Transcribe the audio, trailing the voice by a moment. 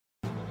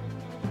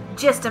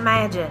Just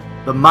imagine.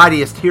 The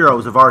mightiest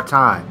heroes of our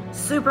time.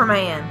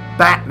 Superman.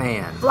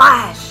 Batman.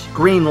 Flash.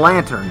 Green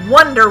Lantern.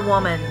 Wonder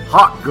Woman.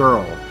 Hawk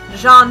Girl.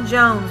 John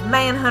Jones,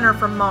 Manhunter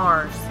from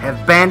Mars.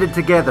 Have banded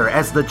together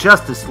as the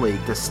Justice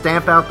League to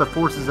stamp out the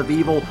forces of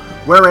evil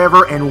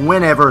wherever and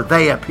whenever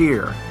they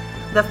appear.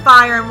 The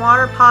Fire and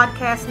Water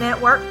Podcast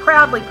Network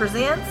proudly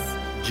presents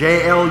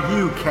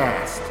JLU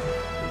Cast.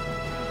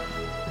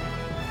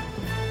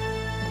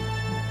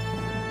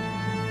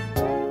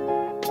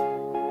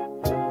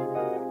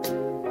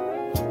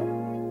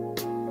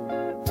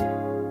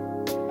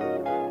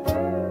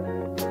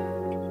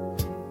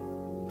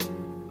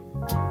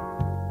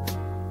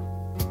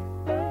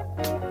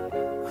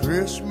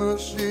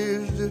 Christmas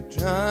is the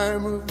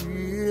time of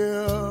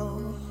year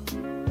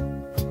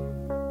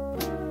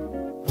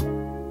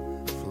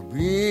for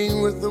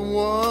being with the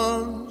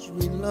ones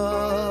we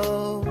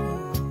love,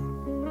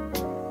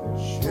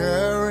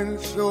 sharing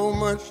so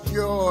much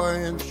joy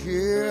and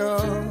cheer.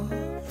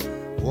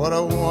 What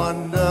a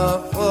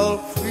wonderful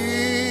feeling,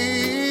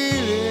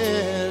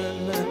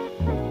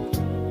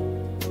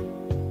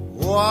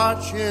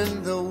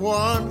 watching the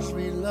ones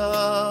we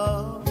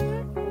love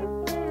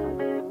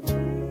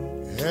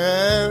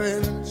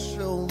having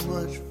so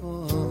much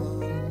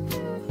fun.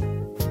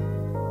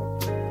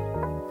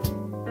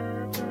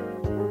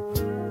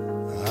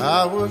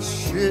 I was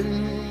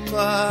sitting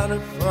by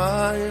the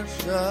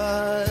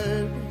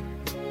fireside,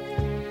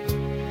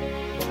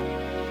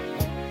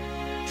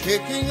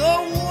 taking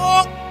a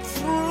walk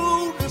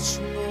through the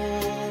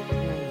snow,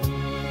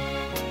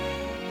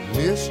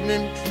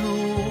 listening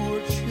to a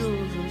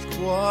children's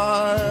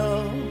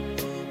choir,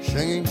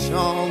 singing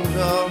songs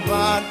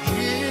about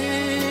Jesus.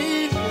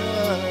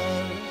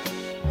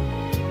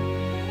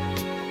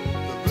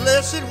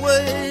 Blessed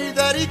way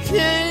that he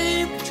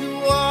came to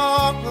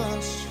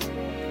us.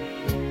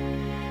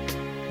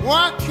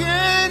 Why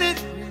can't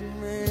it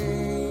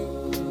remain?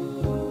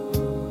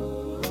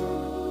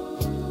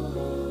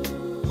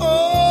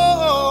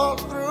 All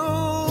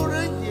through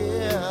the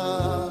year,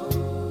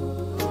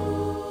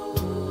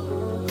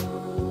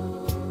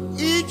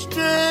 each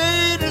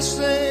day the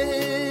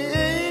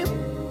same.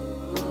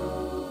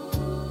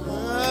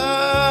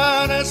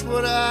 That's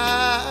what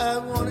I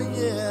want to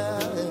hear.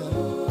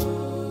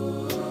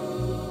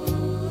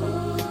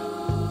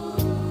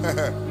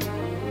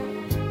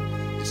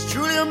 It's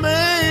truly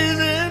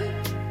amazing,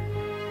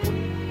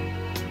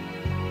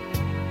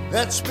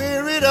 that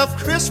spirit of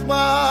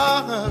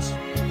Christmas.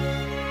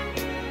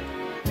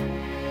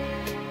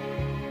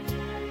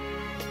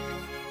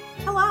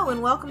 Hello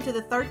and welcome to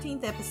the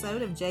 13th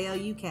episode of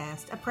JLU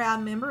Cast, a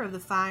proud member of the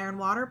Fire and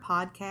Water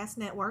Podcast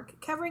Network,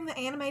 covering the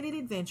animated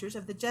adventures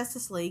of the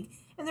Justice League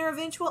and their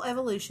eventual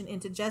evolution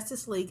into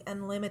Justice League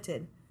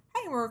Unlimited.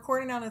 Hey, we're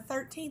recording on the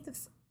 13th of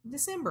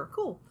December.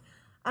 Cool.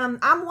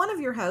 I'm one of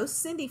your hosts,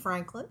 Cindy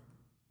Franklin.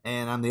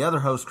 And I'm the other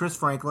host, Chris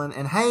Franklin.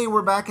 And hey,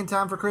 we're back in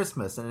time for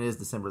Christmas, and it is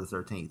December the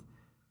 13th.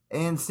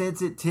 And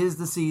since it is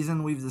the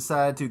season, we've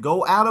decided to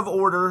go out of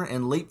order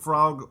and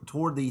leapfrog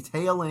toward the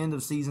tail end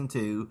of Season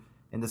 2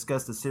 and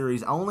discuss the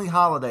series' only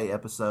holiday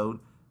episode,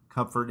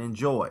 Comfort and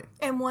Joy.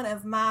 And one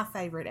of my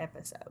favorite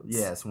episodes.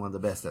 Yes, one of the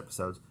best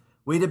episodes.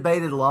 We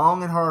debated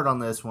long and hard on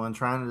this one,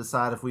 trying to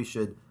decide if we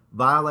should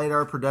violate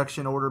our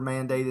production order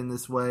mandate in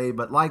this way,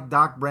 but like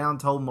Doc Brown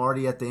told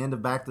Marty at the end of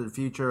Back to the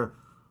Future,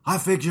 I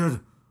figured,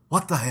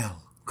 what the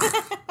hell?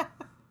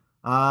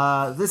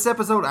 This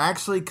episode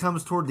actually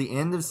comes toward the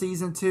end of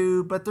Season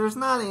 2, but there's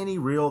not any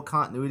real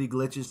continuity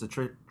glitches to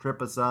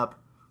trip us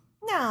up.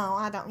 No,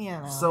 I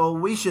don't, So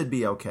we should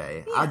be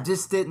okay. Yeah. I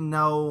just didn't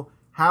know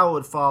how it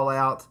would fall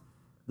out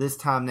this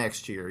time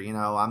next year,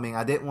 I mean,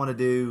 I didn't want to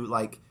do,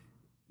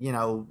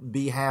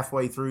 be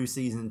halfway through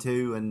Season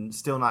 2 and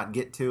still not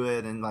get to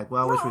it, and I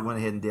wish we went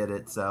ahead and did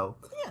it, so.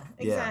 Yeah,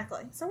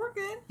 exactly. So we're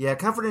good. Yeah,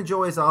 Comfort and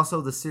Joy is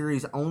also the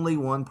series' only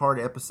one-part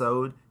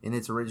episode in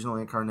its original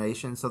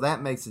incarnation, so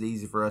that makes it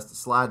easy for us to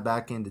slide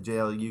back into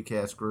JLU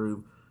Cast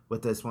groove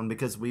with this one,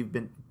 because we've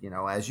been,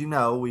 as you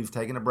know, we've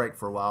taken a break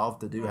for a while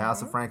to do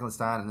House of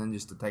Frankenstein, and then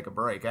just to take a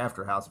break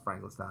after House of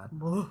Frankenstein.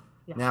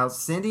 Yeah. Now,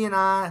 Cindy and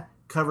I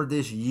covered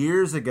this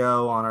years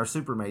ago on our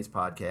Supermates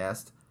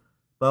podcast,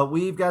 but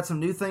we've got some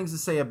new things to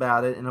say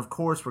about it, and of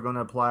course we're going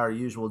to apply our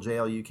usual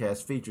JLU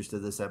Cast features to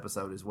this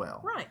episode as well.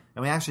 Right.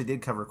 And we actually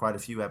did cover quite a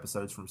few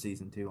episodes from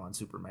Season 2 on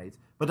Supermates,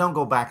 but don't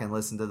go back and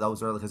listen to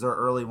those early, because they're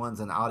early ones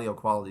and the audio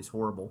quality's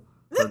horrible.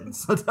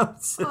 So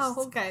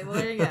Oh, okay. Well,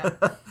 there you go.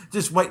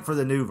 Just wait for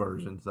the new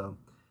version. So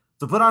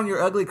put on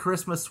your ugly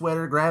Christmas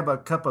sweater, grab a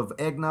cup of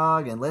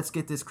eggnog, and let's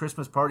get this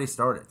Christmas party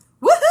started.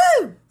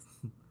 Woohoo!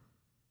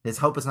 Let's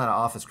hope it's not an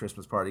office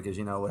Christmas party, because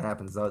you know what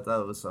happens with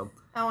those. So.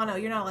 Oh, I know.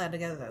 You're not allowed to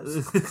go to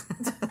those.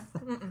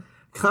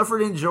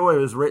 Comfort and Joy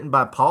was written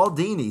by Paul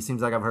Dini.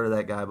 Seems like I've heard of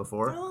that guy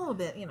before. A little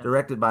bit,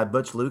 Directed by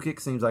Butch Lukic.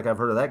 Seems like I've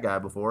heard of that guy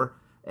before.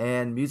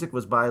 And music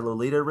was by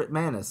Lolita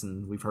Ritmanis,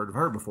 and we've heard of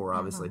her before,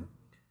 obviously. Mm-hmm.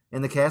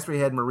 In the cast, we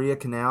had Maria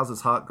Canals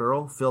as Hawk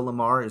Girl, Phil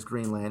Lamar as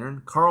Green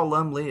Lantern, Carl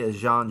Lumbly as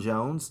John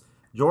Jones,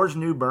 George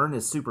Newbern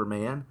as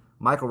Superman,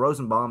 Michael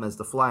Rosenbaum as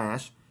The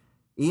Flash,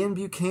 Ian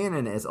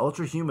Buchanan as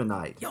Ultra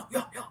Humanite. Yo,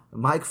 yo, yo.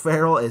 Mike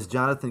Farrell as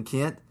Jonathan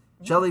Kent.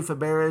 Shelley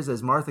Fabares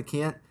as Martha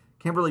Kent.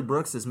 Kimberly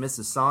Brooks as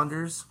Mrs.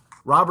 Saunders.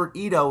 Robert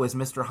Ito as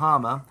Mr.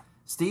 Hama.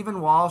 Stephen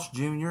Walsh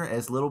Jr.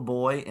 as Little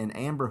Boy. And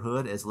Amber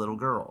Hood as Little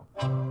Girl.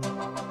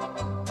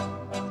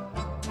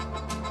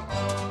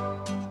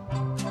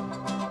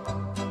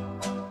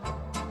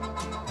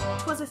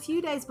 It was a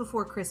few days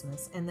before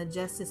Christmas, and the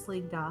Justice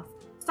League doth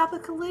stop a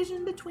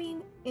collision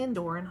between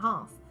Endor and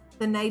Hoth.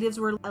 The natives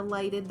were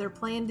elated, their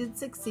plan did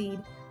succeed,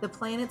 the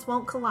planets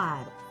won't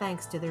collide,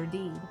 thanks to their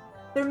deed.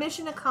 Their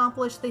mission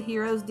accomplished, the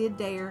heroes did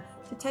dare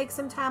to take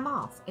some time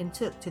off and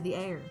took to the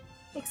air.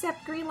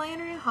 Except Green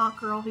Lantern and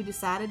Hawkgirl, who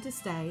decided to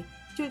stay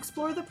to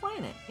explore the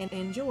planet and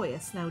enjoy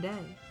a snow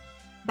day.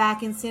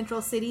 Back in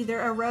Central City,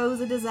 there arose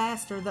a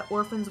disaster. The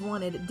orphans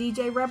wanted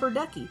DJ Rubber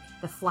Ducky,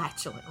 the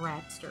flatulent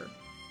rapster.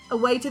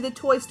 Away to the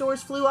toy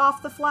stores flew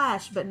off the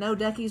Flash, but no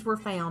duckies were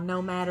found,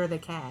 no matter the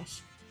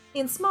cash.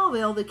 In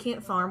Smallville, the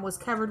Kent farm was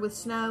covered with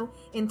snow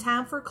in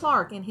time for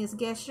Clark and his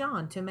guest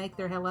Jean to make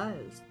their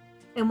hellos.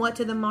 And what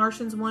to the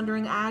Martians'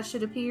 wondering eyes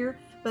should appear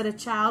but a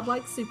child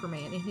like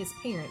Superman and his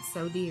parents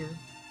so dear.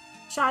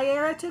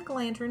 Shiera took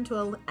Lantern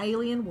to an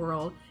alien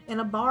world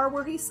in a bar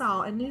where he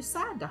saw a new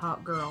side to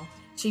Hawkgirl.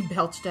 She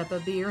belched up a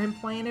beer and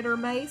planted her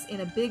mace in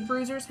a big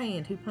bruiser's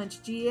hand who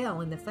punched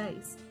GL in the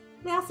face.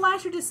 Now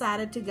Flasher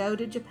decided to go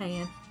to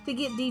Japan to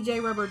get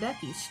DJ Rubber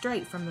Ducky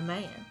straight from the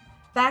man.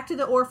 Back to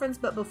the orphans,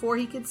 but before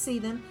he could see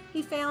them,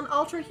 he found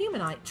Ultra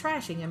Humanite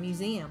trashing a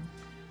museum.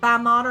 By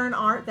modern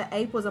art, the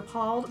ape was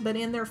appalled, but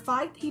in their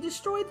fight, he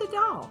destroyed the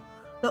doll.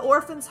 The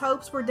orphans'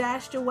 hopes were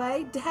dashed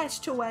away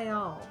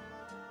all.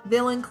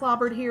 Villain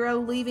clobbered hero,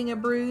 leaving a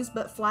bruise,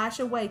 but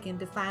Flash awakened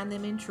to find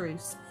them in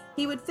truce.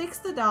 He would fix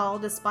the doll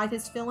despite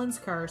his villain's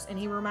curse, and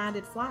he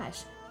reminded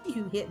Flash,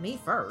 "You hit me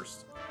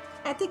first."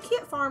 At the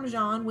Kit farm,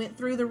 Jean went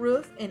through the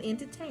roof and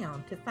into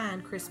town to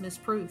find Christmas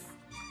proof.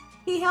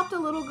 He helped a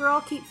little girl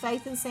keep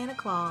faith in Santa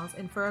Claus,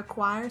 and for a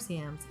choir's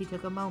hymns, he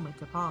took a moment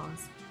to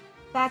pause.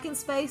 Back in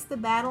space, the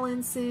battle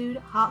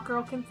ensued,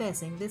 Hawkgirl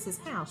confessing this is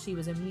how she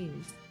was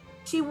amused.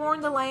 She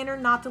warned the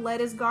Lantern not to let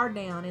his guard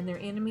down, and their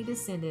enemy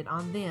descended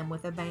on them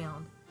with a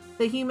bound.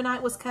 The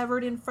Humanite was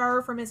covered in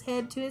fur from his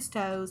head to his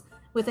toes,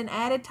 with an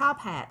added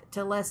top hat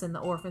to lessen the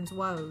orphan's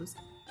woes.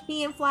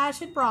 He and Flash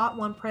had brought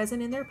one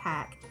present in their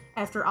pack.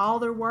 After all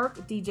their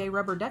work, DJ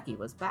Rubber Ducky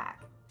was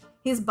back.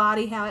 His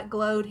body, how it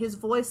glowed, his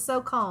voice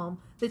so calm,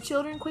 the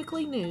children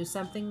quickly knew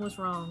something was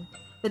wrong.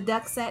 The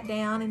duck sat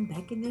down and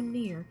beckoned them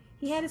near.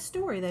 He had a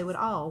story they would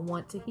all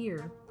want to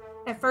hear.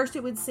 At first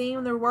it would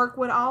seem their work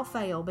would all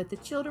fail, but the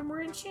children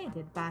were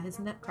enchanted by his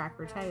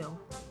nutcracker tale.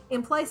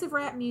 In place of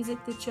rap music,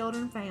 the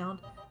children found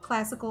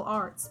classical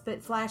arts,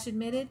 but Flash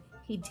admitted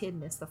he did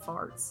miss the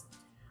farts.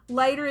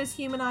 Later, as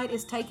Humanite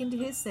is taken to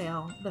his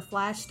cell, the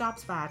Flash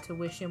stops by to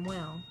wish him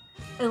well.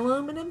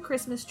 Aluminum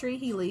Christmas tree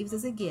he leaves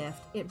as a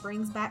gift. It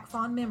brings back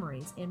fond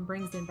memories and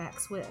brings them back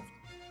swift.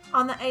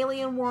 On the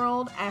alien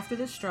world, after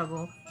the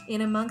struggle,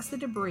 in amongst the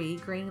debris,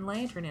 Green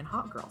Lantern and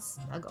Hawkgirl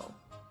snuggle.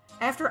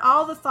 After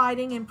all the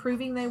fighting and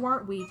proving they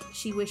weren't weak,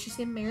 she wishes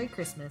him Merry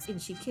Christmas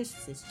and she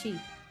kisses his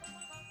cheek.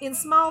 In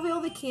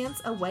Smallville, the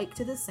Kents awake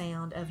to the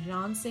sound of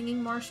Jean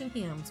singing Martian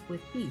hymns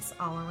with peace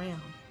all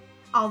around.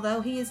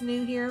 Although he is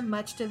new here,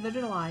 much to their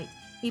delight,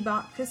 he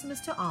brought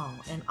Christmas to all,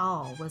 and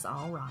all was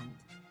all right.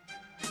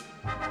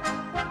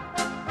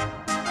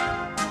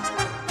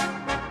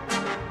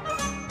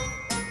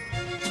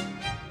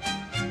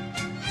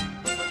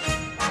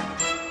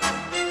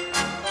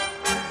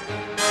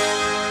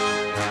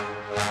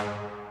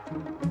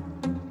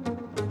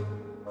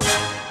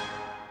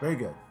 Very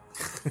good.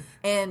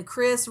 And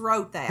Chris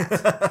wrote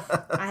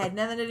that. I had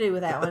nothing to do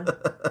with that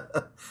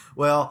one.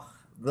 Well,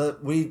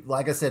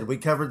 like I said, we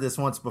covered this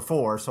once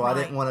before, so Right.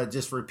 I didn't want to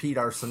just repeat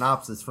our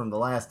synopsis from the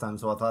last time,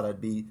 so I thought I'd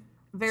be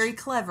Very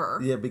clever.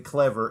 be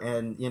clever.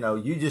 And,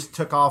 you just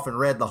took off and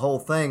read the whole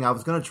thing. I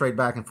was going to trade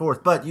back and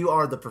forth, but you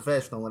are the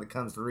professional when it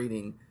comes to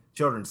reading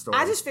children's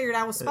stories. I just figured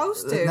I was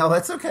supposed to. No,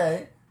 that's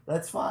okay.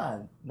 That's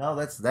fine.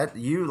 No,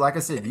 you, like I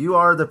said, you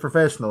are the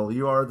professional.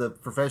 You are the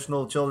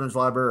professional children's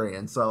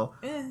librarian. So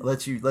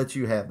let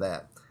you have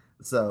that.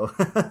 So,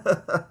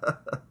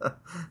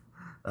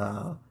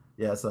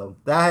 yeah, so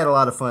I had a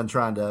lot of fun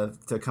trying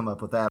to come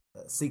up with that.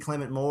 C.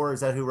 Clement Moore, is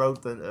that who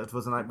wrote It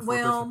Was the Night Before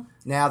Christmas?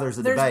 Now there's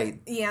a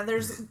debate. Yeah,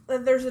 there's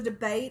a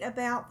debate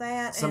about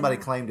that. Somebody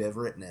claimed to have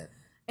written it.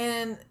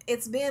 And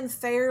it's been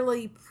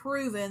fairly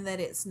proven that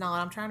it's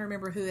not. I'm trying to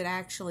remember who it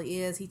actually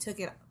is. He took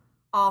it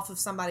off of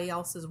somebody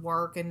else's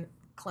work and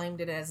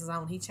claimed it as his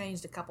own. He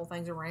changed a couple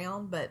things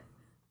around, but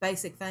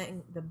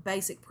the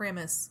basic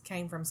premise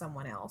came from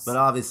someone else. But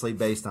obviously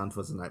based on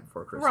 'Twas the Night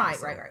Before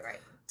Christmas. Right.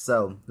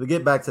 So, we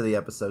get back to the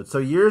episode. So,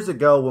 years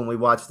ago when we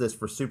watched this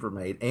for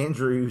Supermate,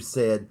 Andrew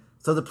said,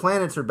 so the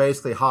planets are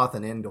basically Hoth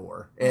and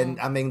Endor. And,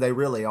 I mean, they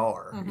really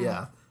are. Mm-hmm.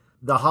 Yeah.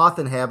 The Hoth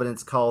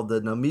inhabitants, called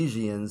the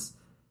Nomesians,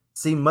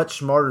 seem much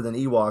smarter than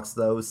Ewoks,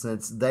 though,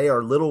 since they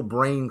are little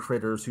brain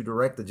critters who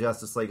direct the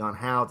Justice League on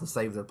how to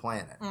save their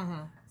planet.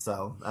 Mm-hmm.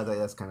 So, I think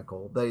that's kind of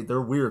cool.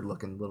 They're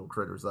weird-looking little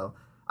critters, though.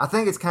 I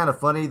think it's kind of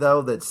funny,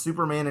 though, that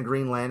Superman and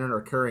Green Lantern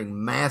are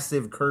carrying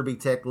massive Kirby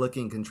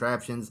Tech-looking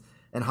contraptions,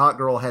 and Hot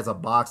Girl has a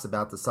box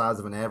about the size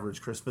of an average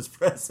Christmas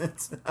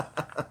present.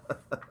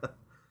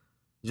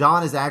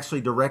 John is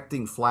actually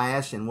directing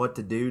Flash and what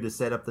to do to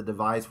set up the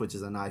device, which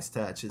is a nice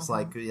touch. It's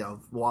like,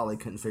 Wally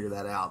couldn't figure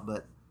that out,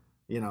 but,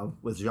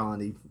 with John,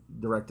 he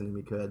directing him,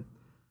 he could.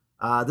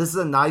 This is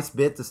a nice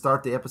bit to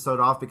start the episode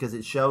off because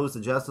it shows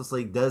the Justice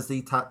League does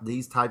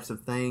these types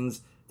of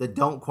things that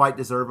don't quite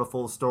deserve a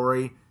full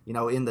story.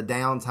 In the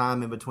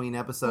downtime in between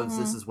episodes,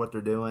 this is what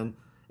they're doing.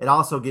 It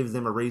also gives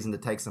them a reason to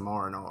take some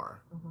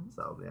R&R.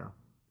 So, yeah.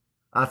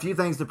 A few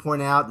things to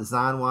point out,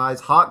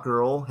 design-wise. Hot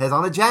Girl has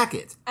on a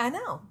jacket. I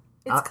know.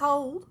 It's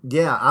cold.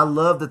 Yeah, I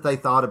love that they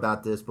thought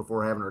about this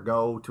before having her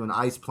go to an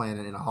ice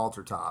planet in a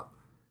halter top.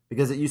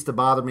 Because it used to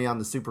bother me on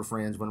the Super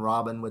Friends when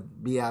Robin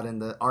would be out in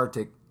the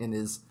Arctic in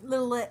his...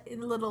 Little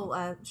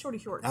shorty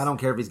shorts. I don't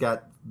care if he's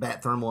got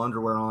bat thermal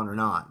underwear on or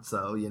not,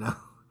 so,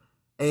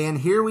 And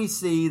here we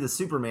see the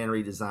Superman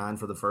redesign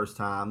for the first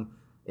time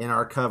in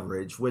our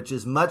coverage, which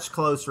is much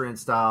closer in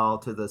style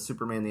to the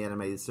Superman the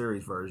Animated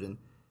Series version.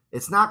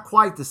 It's not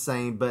quite the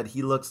same, but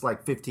he looks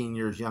like 15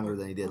 years younger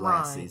than he did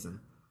last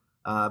season.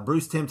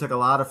 Bruce Timm took a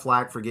lot of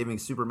flack for giving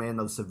Superman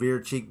those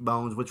severe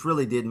cheekbones, which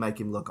really did make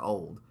him look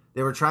old.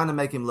 They were trying to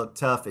make him look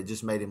tough. It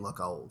just made him look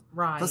old.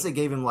 Right. Plus, they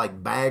gave him,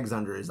 bags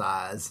under his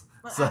eyes.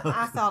 Well, so.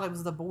 I thought it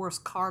was the Boris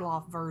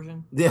Karloff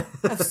version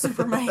of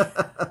Superman.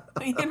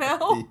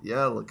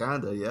 Yeah,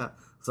 kind of, yeah.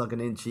 Sunken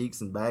in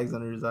cheeks and bags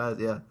under his eyes,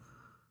 yeah.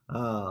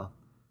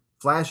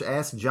 Flash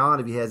asks John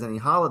if he has any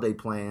holiday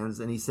plans,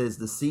 and he says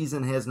the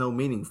season has no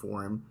meaning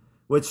for him,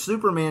 which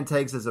Superman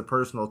takes as a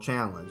personal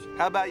challenge.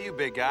 How about you,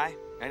 big guy?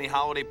 Any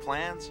holiday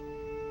plans?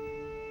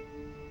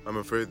 I'm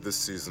afraid this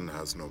season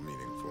has no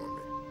meaning for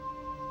me.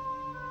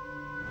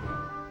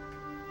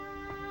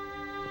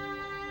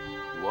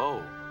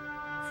 Whoa,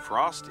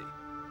 Frosty.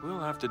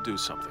 We'll have to do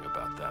something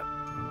about that.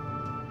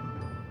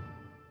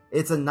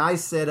 It's a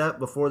nice setup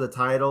before the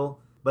title,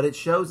 but it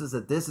shows us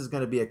that this is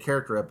going to be a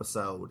character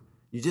episode.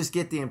 You just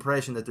get the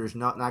impression that there's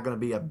not going to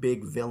be a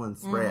big villain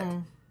threat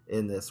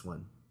in this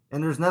one.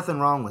 And there's nothing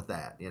wrong with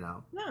that,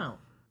 No.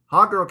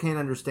 Hot Girl can't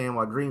understand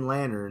why Green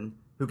Lantern,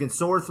 who can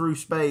soar through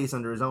space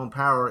under his own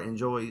power,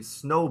 enjoys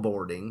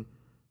snowboarding,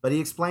 but he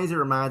explains it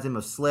reminds him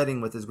of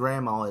sledding with his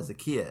grandma as a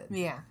kid.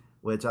 Yeah.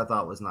 Which I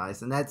thought was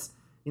nice. And that's,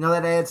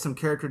 that adds some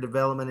character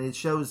development, and it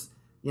shows,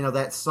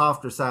 that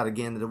softer side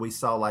again that we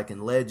saw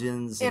in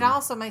Legends. It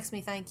also makes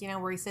me think,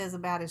 where he says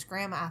about his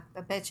grandma,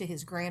 I bet you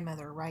his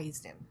grandmother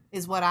raised him,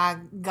 is what I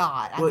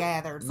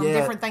gathered from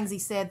different things he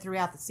said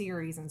throughout the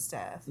series and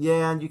stuff.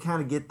 Yeah, and you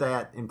kind of get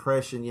that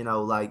impression,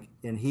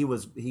 and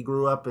he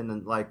grew up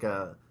in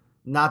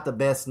not the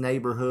best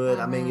neighborhood.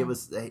 I mean, it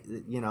was,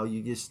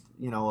 you just,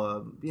 he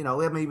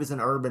was an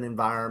urban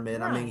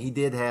environment. Right. I mean, he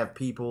did have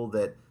people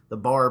that, the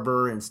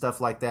barber and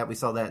stuff like that. We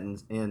saw that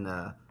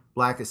in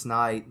Blackest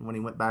Night when he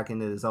went back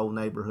into his old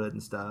neighborhood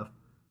and stuff.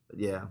 But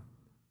yeah.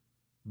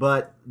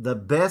 But the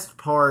best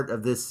part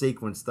of this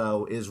sequence,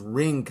 though, is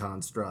ring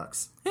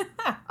constructs.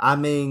 I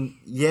mean,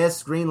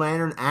 yes, Green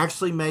Lantern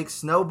actually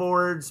makes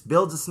snowboards,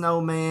 builds a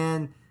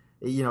snowman.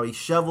 He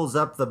shovels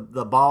up the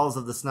balls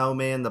of the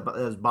snowman,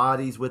 his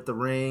bodies with the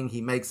ring.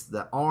 He makes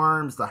the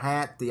arms, the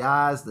hat, the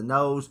eyes, the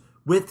nose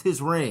with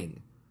his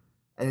ring.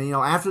 And,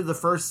 after the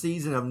first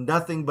season of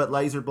nothing but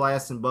laser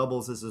blasts and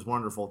bubbles, this is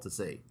wonderful to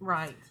see.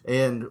 Right.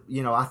 And,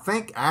 I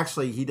think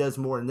actually he does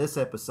more in this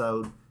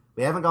episode.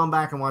 We haven't gone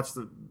back and watched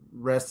the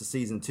rest of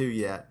season 2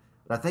 yet.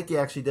 But I think he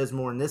actually does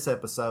more in this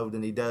episode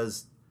than he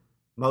does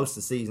most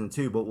of season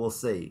 2, but we'll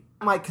see.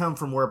 It might come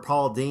from where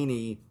Paul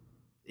Dini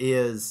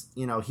is,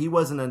 he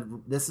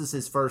wasn't this is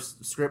his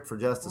first script for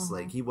Justice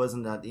League. He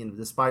wasn't,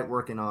 despite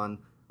working on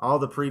all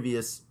the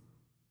previous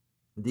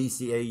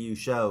DCAU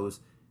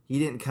shows, he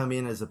didn't come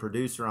in as a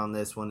producer on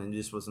this one and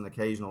just was an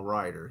occasional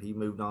writer. He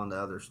moved on to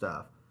other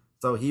stuff.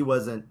 So he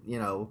wasn't,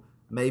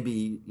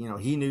 maybe,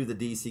 he knew the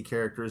DC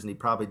characters and he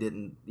probably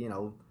didn't,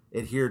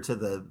 adhere to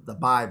the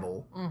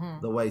Bible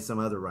the way some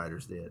other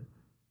writers did.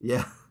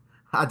 Yeah,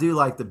 I do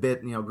like the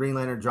bit, Green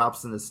Lantern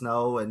drops in the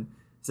snow and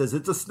says,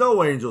 "It's a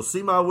snow angel,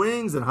 see my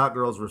wings?" And Hot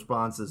Girl's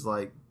response is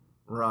like,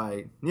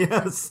 right.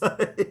 Yes.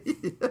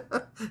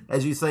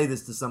 As you say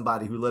this to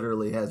somebody who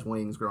literally has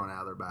wings growing out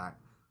of their back.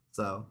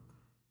 So...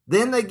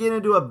 Then they get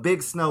into a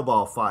big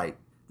snowball fight.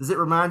 Does it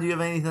remind you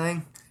of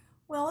anything?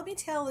 Well, let me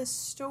tell this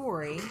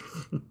story.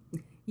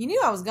 You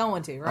knew I was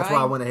going to, right? That's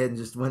why I went ahead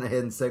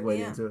and segued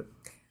into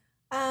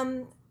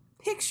it.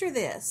 Picture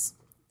this.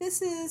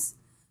 This is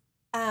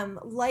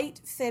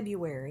late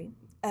February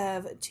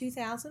of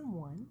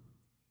 2001,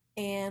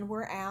 and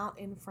we're out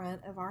in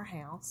front of our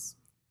house,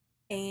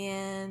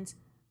 and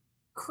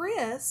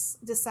Chris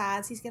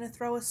decides he's going to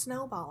throw a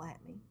snowball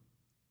at me.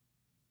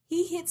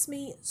 He hits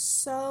me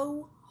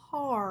so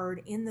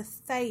hard in the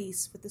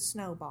face with the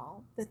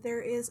snowball that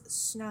there is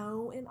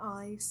snow and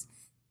ice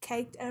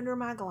caked under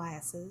my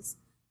glasses.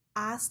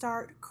 I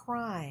start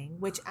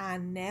crying, which I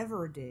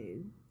never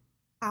do.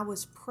 I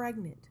was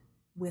pregnant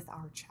with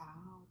our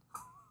child.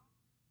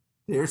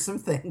 There's some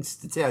things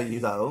to tell you,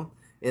 though.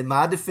 In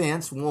my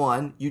defense,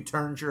 one, you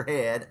turned your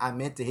head. I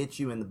meant to hit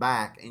you in the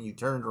back, and you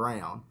turned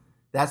around.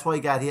 That's why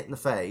you got hit in the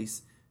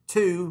face.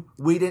 Two,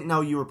 we didn't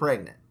know you were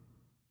pregnant.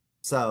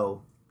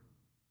 So,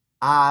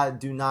 I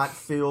do not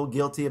feel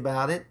guilty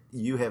about it.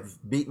 You have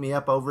beat me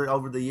up over it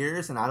over the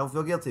years, and I don't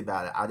feel guilty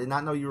about it. I did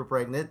not know you were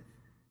pregnant,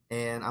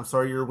 and I'm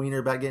sorry you're a wiener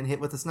about getting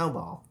hit with a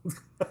snowball.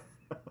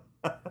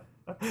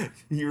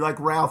 You're like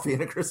Ralphie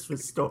in A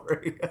Christmas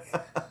Story.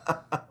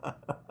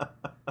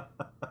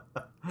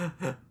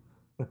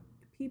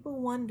 People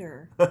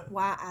wonder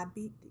why I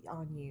beat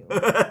on you.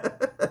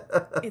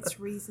 It's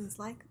reasons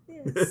like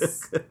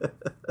this.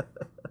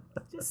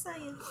 Just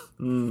saying.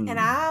 And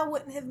I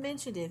wouldn't have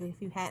mentioned it if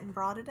you hadn't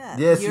brought it up.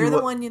 Yes, you're you the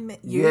would. one you.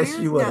 Yes,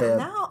 you would have.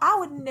 No, I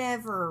would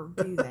never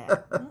do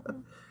that.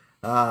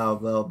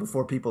 Well,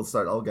 before people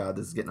start, oh God,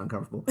 this is getting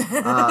uncomfortable.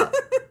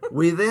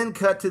 We then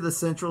cut to the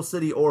Central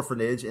City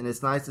Orphanage, and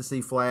it's nice to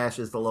see Flash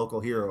as the local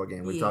hero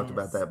again. We talked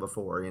about that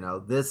before. You know,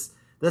 this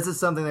is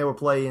something they will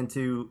play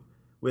into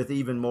with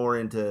even more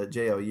into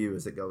JLU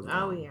as it goes on.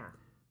 Oh yeah.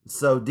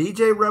 So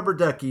DJ Rubber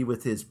Ducky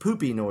with his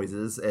poopy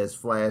noises, as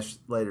Flash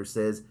later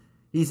says,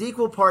 he's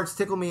equal parts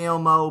Tickle Me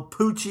Elmo,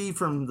 Poochie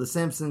from The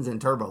Simpsons, and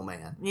Turbo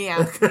Man.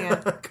 Yeah,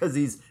 yeah. Because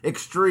he's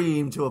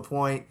extreme to a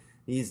point.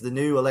 He's the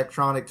new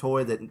electronic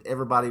toy that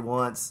everybody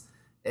wants,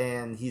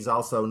 and he's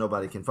also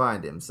nobody can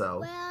find him. So.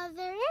 Well,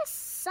 there is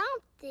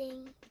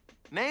something.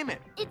 Name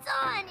it. It's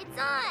on! It's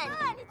on!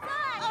 It's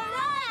on! All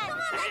right! Come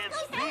on,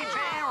 It's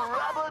DJ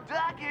Rubber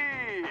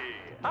Ducky.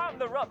 I'm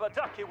the Rubber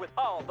Ducky with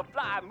all the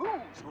fly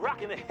moves,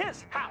 rocking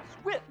his house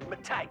with my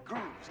tight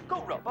grooves.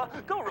 Go Rubber,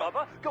 go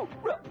Rubber, go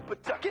Rubber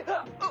Ducky.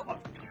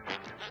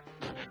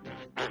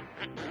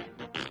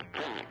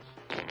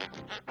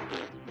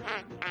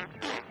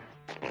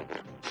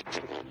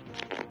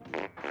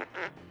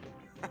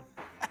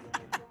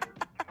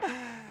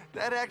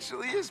 That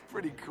actually is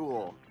pretty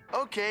cool.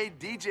 Okay,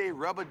 DJ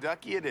Rubber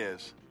Ducky it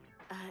is.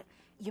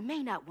 You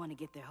may not want to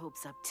get their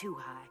hopes up too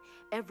high.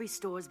 Every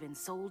store's been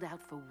sold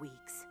out for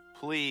weeks.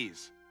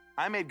 Please.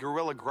 I made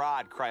Gorilla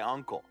Grodd cry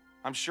uncle.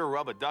 I'm sure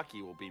Rubber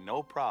Ducky will be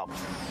no problem.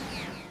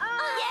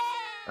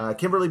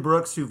 Kimberly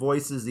Brooks, who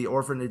voices the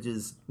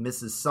orphanage's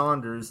Mrs.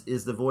 Saunders,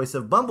 is the voice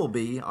of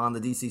Bumblebee on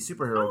the DC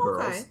Superhero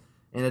Girls,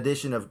 in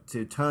addition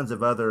to tons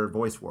of other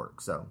voice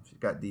work. So she's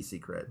got DC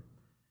cred.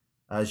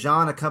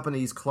 Jean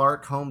accompanies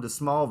Clark home to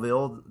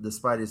Smallville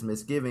despite his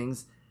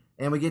misgivings,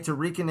 and we get to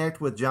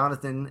reconnect with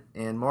Jonathan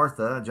and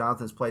Martha.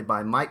 Jonathan's played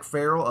by Mike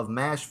Farrell of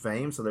MASH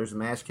fame, so there's a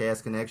MASH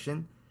cast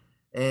connection,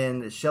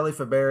 and Shelley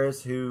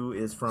Fabares, who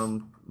is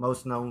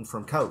most known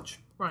from Coach.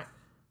 Right.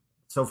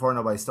 So far,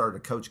 nobody started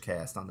a Coach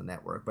cast on the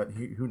network, but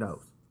who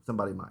knows?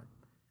 Somebody might.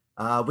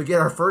 We get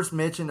our first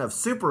mention of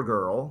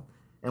Supergirl,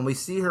 and we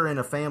see her in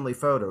a family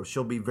photo.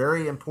 She'll be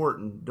very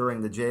important during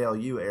the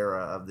JLU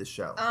era of this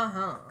show.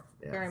 Uh-huh.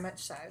 Yeah. Very much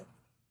so.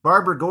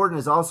 Barbara Gordon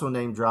is also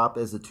name dropped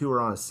as the two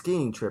are on a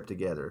skiing trip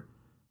together.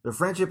 Their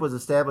friendship was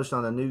established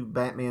on the new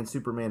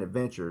Batman-Superman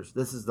adventures.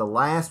 This is the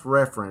last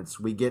reference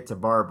we get to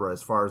Barbara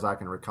as far as I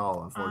can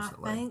recall,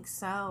 unfortunately. I think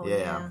so,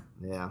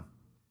 yeah.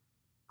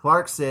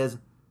 Clark says,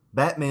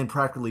 Batman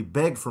practically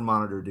begged for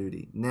monitor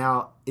duty.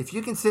 Now, if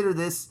you consider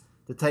this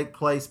to take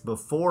place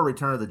before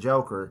Return of the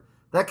Joker,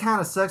 that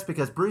kind of sucks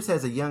because Bruce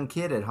has a young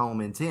kid at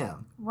home in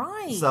Tim.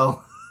 Right.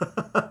 So,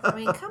 I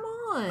mean, come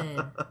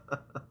on.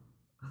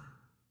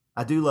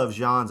 I do love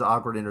Jean's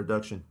awkward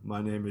introduction.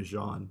 My name is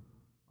Jean.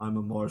 I'm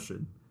a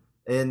Martian.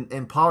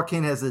 And Paul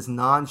Kent has this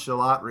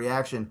nonchalant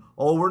reaction.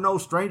 Oh, we're no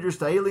strangers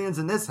to aliens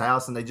in this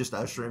house, and they just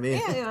usher him in.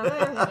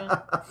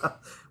 Yeah.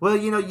 Well,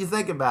 you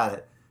think about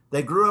it.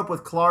 They grew up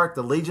with Clark.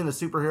 The Legion of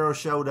Superheroes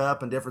showed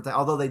up and different things.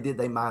 Although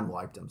they mind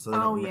wiped him, so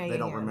they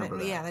don't remember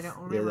that. Yeah, they don't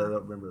remember. Yeah, they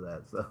don't remember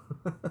that. So,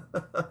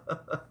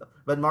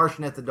 but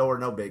Martian at the door,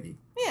 no biggie.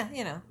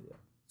 Yeah,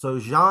 So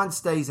Jean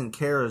stays in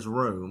Kara's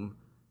room,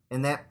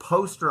 and that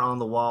poster on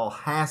the wall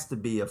has to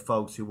be of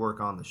folks who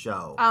work on the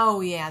show. Oh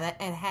yeah,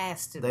 it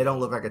has to. They don't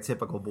look like a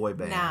typical boy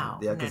band. No,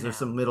 because there's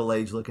some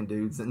middle-aged looking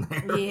dudes in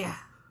there.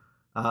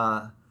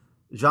 Yeah.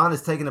 Jean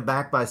is taken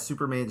aback by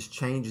Superman's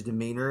changed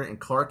demeanor, and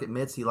Clark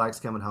admits he likes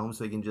coming home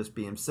so he can just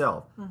be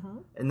himself. Mm-hmm.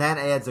 And that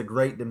adds a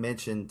great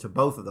dimension to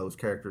both of those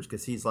characters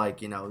because he's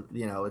like,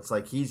 it's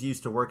like he's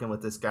used to working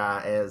with this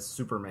guy as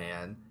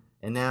Superman,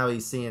 and now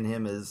he's seeing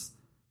him as,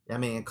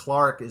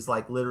 Clark is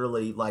like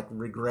literally like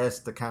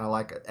regressed to kind of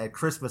like at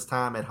Christmas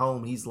time at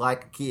home, he's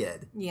like a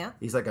kid. Yeah.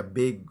 He's like a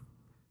big,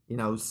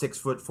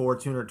 6'4",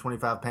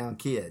 225-pound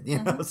kid,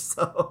 know,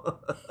 so...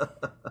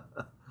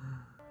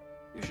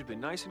 You should be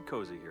nice and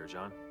cozy here,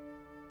 John.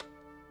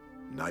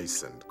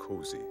 Nice and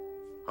cozy.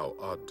 How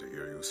odd to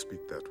hear you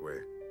speak that way.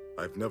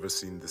 I've never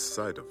seen this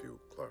side of you,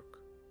 Clark.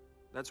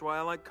 That's why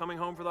I like coming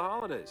home for the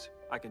holidays.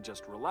 I can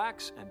just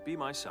relax and be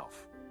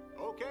myself.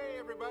 Okay,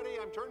 everybody,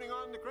 I'm turning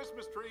on the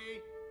Christmas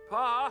tree.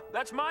 Pa,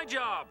 that's my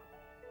job.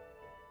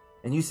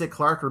 And you said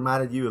Clark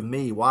reminded you of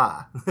me.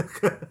 Why?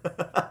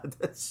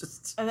 That's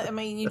just... I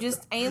mean, you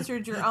just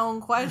answered your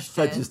own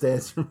question. I just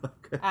answered my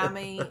question. I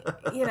mean,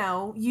 you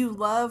know, you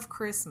love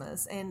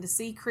Christmas, and to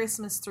see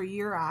Christmas through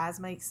your eyes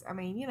makes, I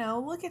mean, you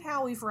know, look at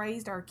how we've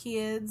raised our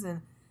kids,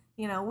 and,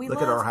 you know, we look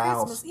love at our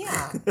Christmas.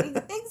 house.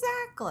 Yeah,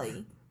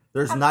 exactly.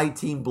 There's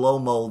 19 blow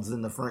molds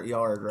in the front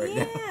yard right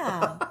now.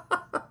 Yeah.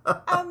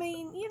 I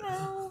mean, you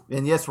know.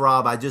 And yes,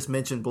 Rob, I just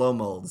mentioned blow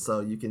molds,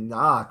 so you can,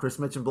 Chris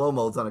mentioned blow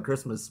molds on a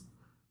Christmas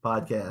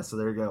podcast, so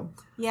there you go.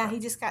 Yeah, he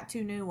just got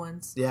 2 new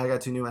ones. Yeah, I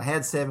got 2 new ones. I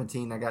had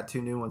 17. I got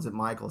 2 new ones at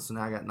Michael's, so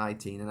now I got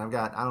 19. And I've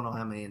got, I don't know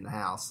how many in the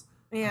house.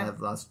 Yeah.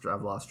 I've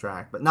lost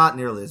track, but not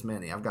nearly as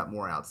many. I've got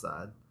more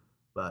outside.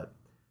 But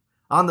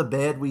on the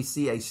bed, we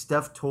see a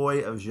stuffed toy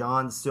of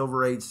Jean's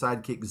Silver Age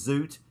sidekick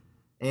Zoot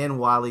and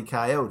Wile E.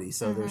 Coyote.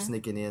 So they're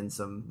sneaking in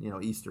some, you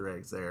know, Easter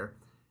eggs there.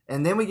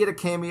 And then we get a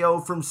cameo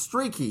from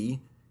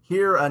Streaky,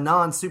 here a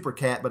non-super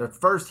cat, but at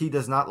first he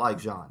does not like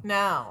Jean.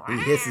 No. He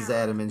hisses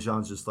at him, and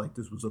Jean's just like,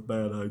 "This was a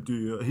bad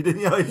idea." He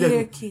didn't.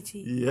 Here, kitty.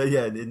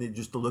 Yeah, and then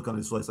just the look on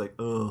his face, like,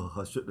 "Oh,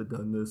 I shouldn't have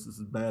done this. This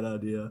is a bad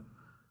idea."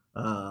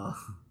 I'm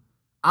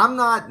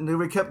not.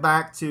 We cut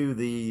back to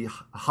the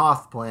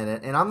Hoth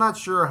planet, and I'm not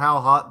sure how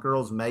Hot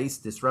Girl's mace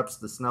disrupts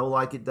the snow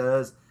like it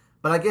does,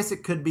 but I guess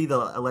it could be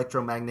the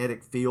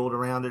electromagnetic field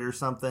around it or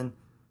something.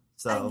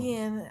 So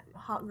again,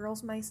 Hot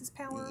Girl's mace's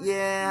power.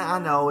 Yeah, I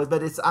know,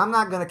 but I'm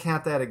not going to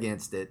count that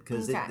against it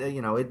because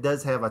it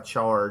does have a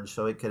charge,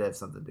 so it could have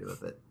something to do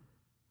with it.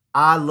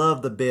 I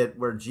love the bit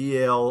where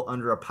GL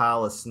under a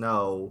pile of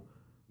snow,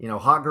 you know,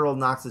 Hot Girl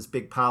knocks this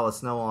big pile of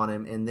snow on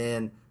him, and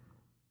then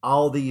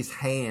all these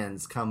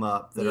hands come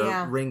up that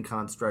are ring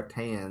construct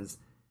hands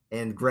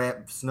and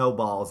grab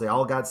snowballs. They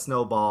all got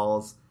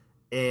snowballs.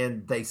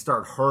 And they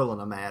start hurling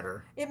them at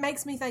her. It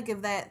makes me think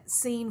of that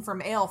scene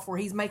from Elf where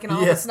he's making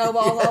all the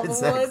snowballs off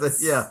the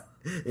woods. Yeah,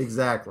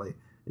 exactly.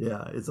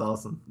 Yeah, it's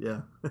awesome.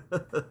 Yeah.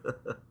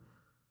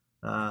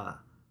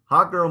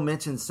 Hot Girl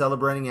mentions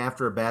celebrating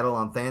after a battle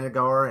on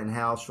Thanagar and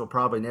how she'll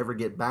probably never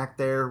get back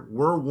there.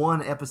 We're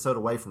 1 episode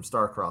away from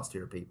Starcrossed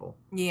here, people.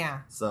 Yeah.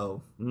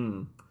 So,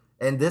 And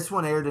this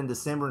one aired in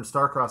December, and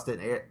Starcrossed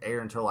didn't air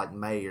until like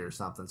May or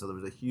something. So there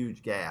was a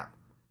huge gap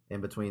in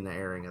between the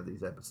airing of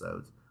these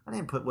episodes. I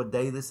didn't put what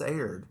day this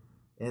aired.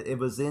 It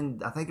was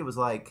in, I think it was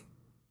like,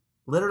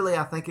 literally,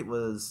 I think it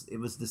was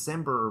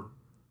December.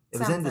 It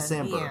was in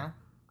December. Yeah.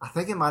 I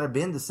think it might have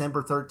been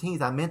December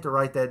 13th. I meant to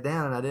write that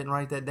down, and I didn't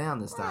write that down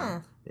this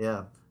time.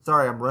 Yeah.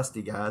 Sorry, I'm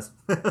rusty, guys.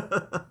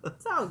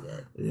 It's all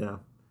good. Yeah.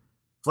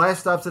 Flash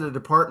stops at a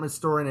department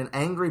store, and an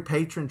angry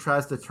patron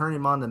tries to turn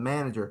him on the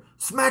manager.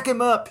 Smack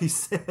him up, he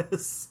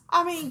says.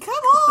 I mean,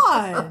 come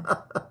on.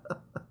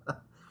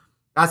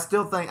 I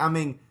still think,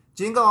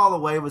 Jingle All the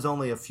Way was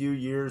only a few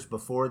years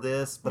before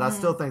this, but I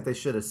still think they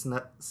should have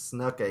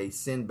snuck a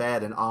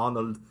Sinbad and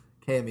Arnold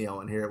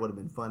cameo in here. It would have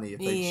been funny if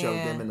they showed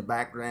them in the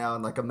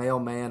background, like a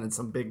mailman and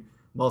some big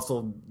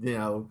muscled,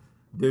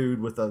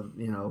 dude with a,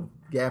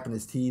 gap in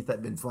his teeth.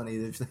 That'd been funny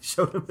if they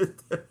showed him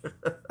it there.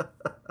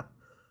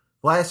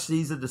 Flash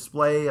sees a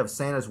display of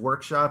Santa's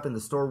workshop in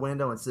the store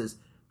window and says,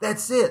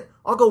 "That's it.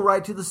 I'll go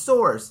right to the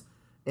source."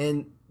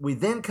 And we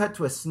then cut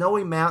to a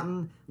snowy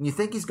mountain, and you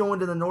think he's going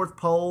to the North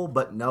Pole,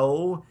 but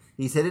no.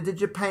 He's headed to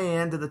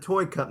Japan to the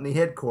toy company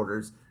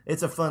headquarters.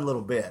 It's a fun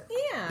little bit.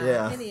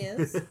 Yeah. It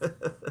is.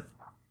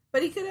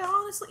 But he could have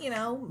honestly,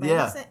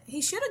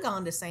 he should have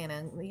gone to Santa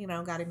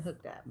and, got him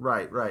hooked up.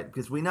 Right.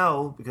 Because we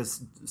know,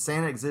 because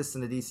Santa exists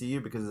in the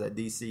DCU because of that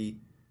DC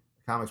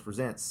Comics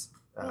Presents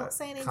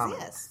Santa comic.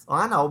 exists. Well,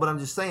 I know, but I'm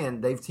just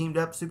saying,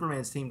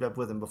 Superman's teamed up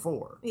with him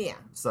before. Yeah.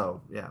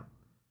 So, yeah.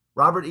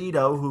 Robert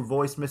Ito, who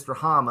voiced Mr.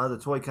 Hama, the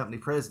toy company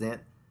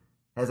president,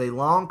 has a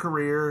long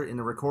career in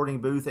the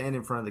recording booth and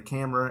in front of the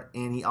camera,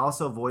 and he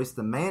also voiced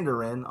the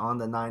Mandarin on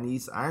the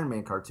 90s Iron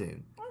Man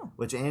cartoon,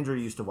 which Andrew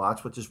used to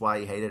watch, which is why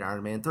he hated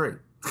Iron Man 3,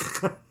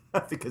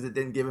 because it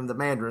didn't give him the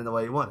Mandarin the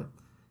way he wanted.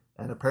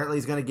 And apparently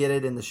he's going to get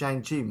it in the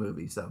Shang-Chi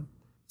movie.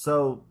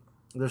 So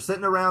they're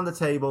sitting around the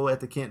table at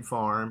the Kent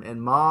farm,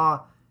 and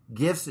Ma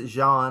gifts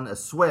Jean a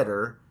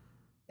sweater,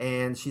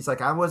 and she's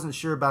like, "I wasn't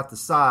sure about the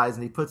size,"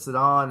 and he puts it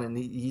on, and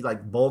he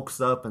like bulks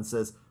up and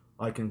says,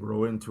 "I can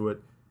grow into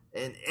it."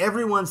 And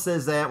everyone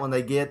says that when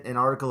they get an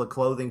article of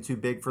clothing too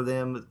big for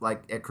them,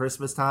 like at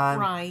Christmas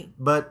time. Right.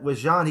 But with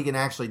Jean, he can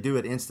actually do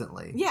it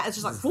instantly. Yeah,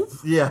 it's just like, whoop.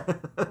 Yeah.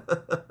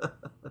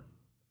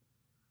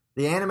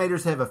 The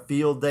animators have a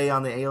field day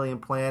on the alien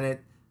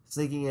planet,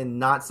 sneaking in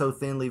not so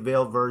thinly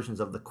veiled versions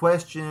of The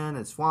Question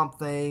and Swamp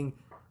Thing,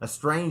 a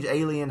strange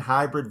alien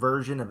hybrid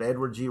version of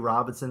Edward G.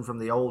 Robinson from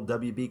the old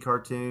WB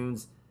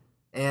cartoons,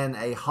 and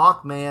a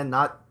Hawkman,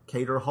 not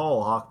Cater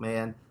Hall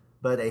Hawkman,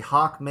 but a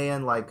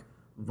Hawkman like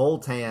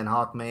Voltan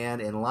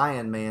Hawkman and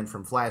Lion Man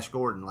from Flash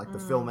Gordon, like the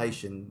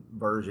Filmation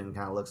version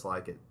kind of looks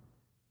like it.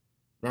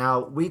 Now,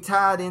 we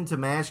tied into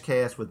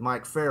MASHcast with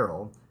Mike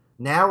Farrell.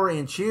 Now we're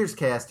in Cheers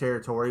Cast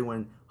territory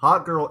when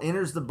Hot Girl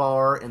enters the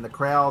bar and the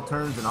crowd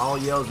turns and all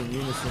yells in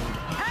unison,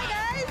 "Hey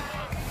guys!"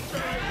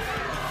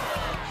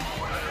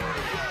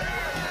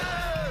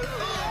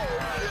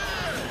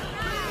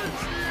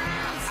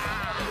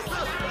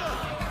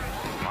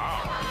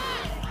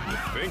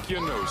 think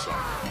you know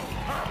something.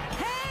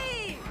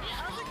 Hey!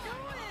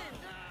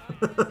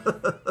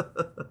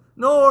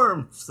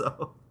 Norm!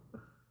 So,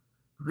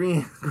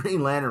 Green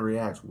Lantern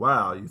reacts,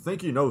 wow, you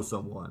think you know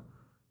someone.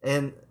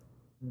 And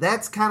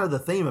that's kind of the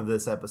theme of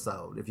this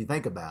episode, if you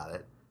think about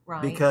it.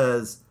 Right.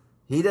 Because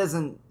he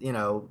doesn't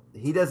know.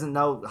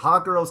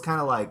 Hawkgirl's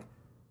kind of like,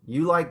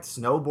 you like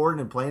snowboarding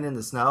and playing in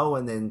the snow,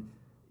 and then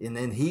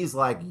he's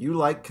like, you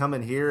like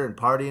coming here and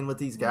partying with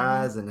these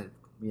guys and,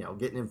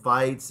 getting in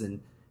fights.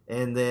 And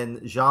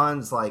then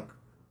Jean's like,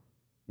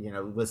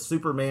 with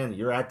Superman,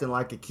 you're acting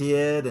like a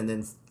kid. And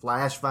then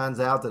Flash finds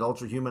out that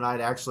Ultra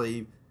Humanite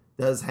actually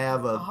does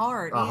have a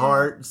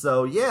heart.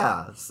 So,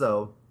 yeah.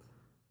 So, of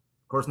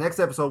course, next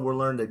episode we'll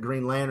learn that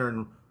Green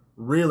Lantern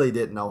really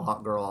didn't know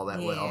Hawkgirl all that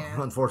well,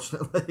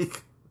 unfortunately.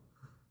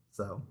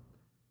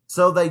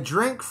 So they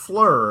drink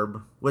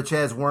Flurb, which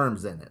has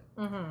worms in it.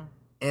 Mm-hmm.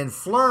 And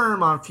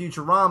Flurm on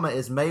Futurama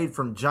is made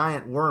from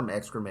giant worm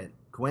excrement.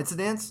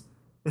 Coincidence?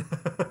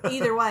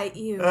 Either way,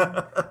 ew.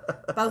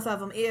 Both of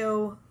them,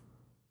 ew.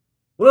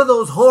 What are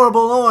those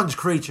horrible orange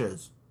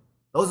creatures?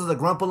 Those are the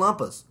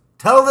Grumpalumpas.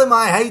 Tell them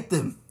I hate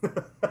them.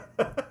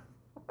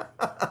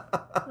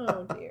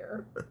 Oh,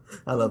 dear.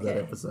 I love that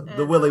episode.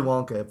 The Willy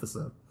Wonka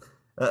episode.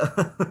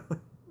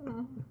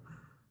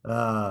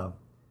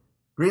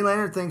 Green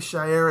Lantern thinks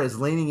Shiera is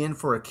leaning in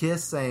for a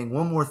kiss, saying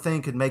one more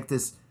thing could make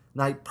this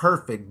night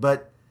perfect,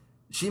 but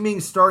she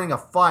means starting a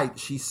fight.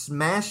 She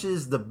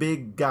smashes the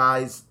big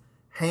guy's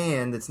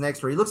hand that's next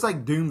to her. He looks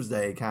like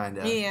Doomsday, kind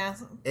of. Yeah.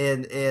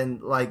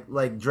 And like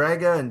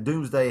Draga and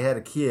Doomsday had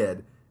a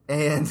kid,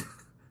 and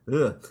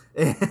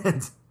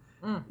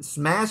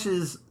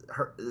smashes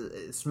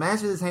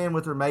his hand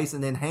with her mace,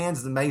 and then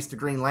hands the mace to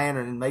Green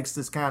Lantern and makes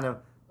this kind of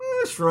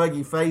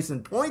shruggy face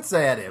and points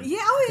at him. Yeah,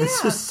 oh yeah.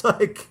 It's just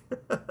like...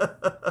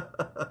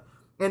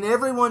 And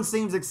everyone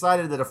seems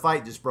excited that a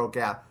fight just broke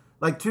out.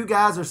 Like, two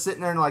guys are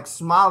sitting there and, like,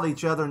 smile at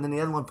each other, and then the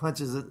other one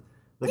punches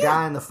the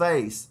guy in the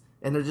face.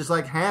 And they're just,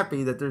 like,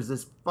 happy that there's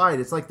this fight.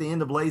 It's like the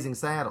end of Blazing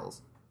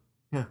Saddles.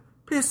 Yeah.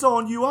 Piss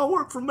on you, I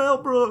work for Mel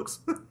Brooks.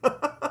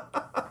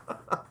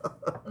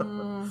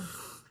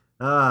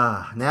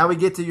 Now we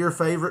get to your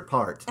favorite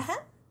part.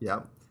 Uh-huh. Yeah.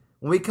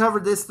 When we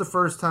covered this the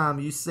first time,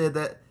 you said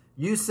a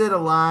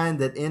line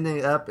that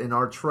ended up in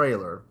our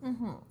trailer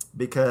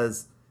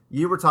because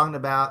you were talking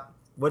about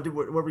what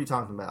were you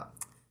talking about?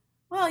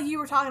 Well, you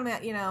were talking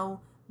about the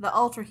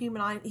Ultra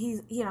Humanite.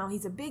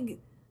 He's a big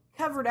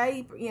covered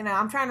ape.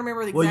 I'm trying to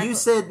remember the exact. Well, you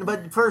said,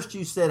 but first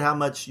you said how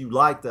much you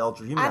like the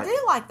Ultra Humanite. I do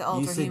like the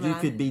Ultra Humanite. You said you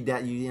could be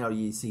that.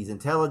 He's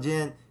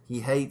intelligent. He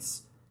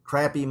hates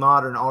crappy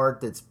modern art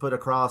that's put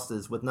across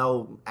as with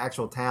no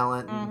actual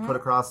talent and put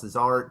across as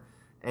art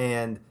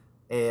and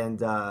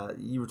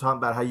you were talking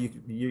about how you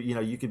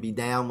could be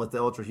down with the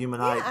Ultra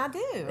Humanite. Yeah, I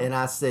do. And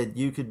I said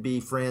you could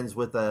be friends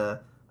with a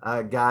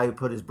guy who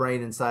put his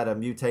brain inside a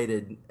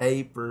mutated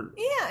ape.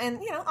 Yeah, and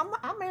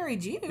I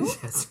married you.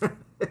 Yes. I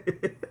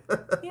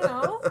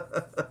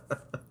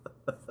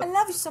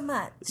love you so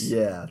much.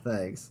 Yeah,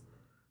 thanks.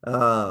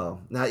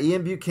 Now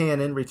Ian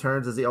Buchanan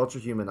returns as the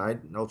Ultra Humanite.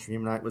 Ultra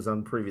Humanite was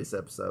on the previous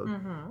episode.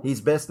 Mm-hmm. He's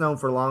best known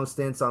for long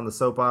stints on the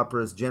soap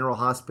operas General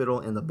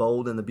Hospital and The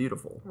Bold and the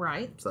Beautiful.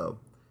 Right. So.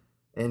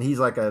 And he's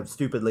like a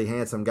stupidly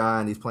handsome guy,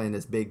 and he's playing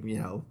this big,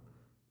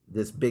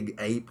 this big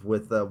ape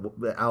with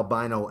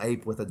albino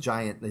ape with a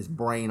giant, his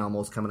brain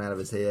almost coming out of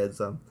his head.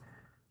 So,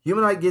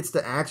 Humanite gets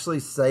to actually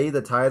say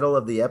the title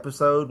of the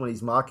episode when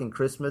he's mocking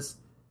Christmas.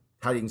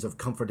 Tidings of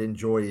comfort and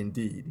joy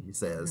indeed, he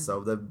says.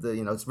 So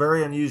it's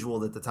very unusual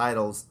that the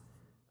title's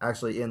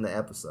actually in the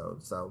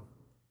episode. So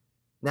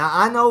now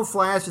I know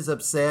Flash is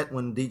upset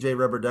when DJ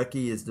Rubber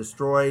Ducky is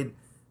destroyed,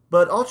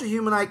 but Ultra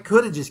Humanite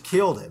could have just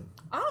killed him.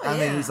 Oh, I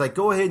mean, he's like,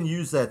 go ahead and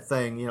use that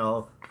thing,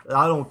 I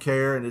don't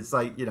care. And it's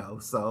like,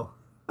 so.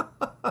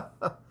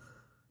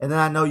 And then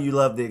I know you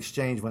love the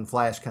exchange when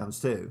Flash comes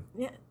too.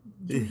 Yeah,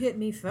 you hit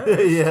me first.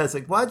 Yeah, it's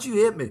like, why'd you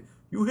hit me?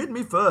 You hit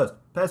me first.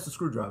 Pass the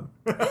screwdriver.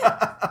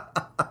 Yeah.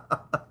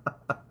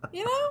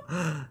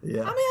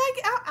 I mean,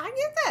 I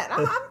get that.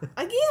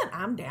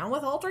 I'm down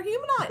with Ultra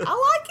Humanite. I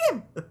like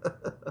him.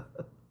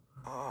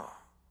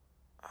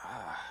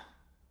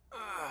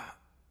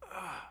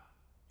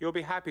 You'll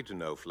be happy to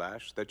know,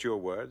 Flash, that your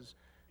words,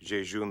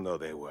 jejune though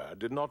they were,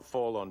 did not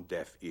fall on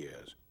deaf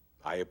ears.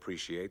 I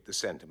appreciate the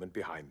sentiment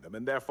behind them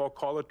and therefore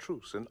call a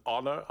truce in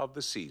honor of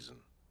the season.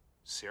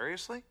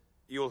 Seriously?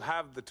 You'll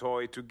have the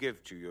toy to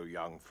give to your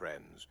young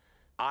friends.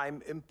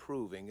 I'm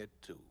improving it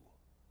too.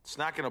 It's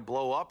not going to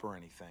blow up or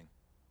anything.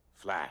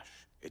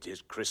 Flash, it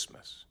is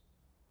Christmas.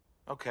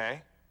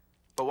 Okay.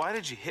 But why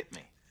did you hit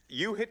me?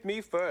 You hit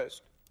me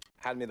first.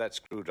 Hand me that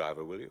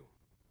screwdriver, will you?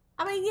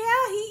 I mean,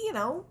 yeah,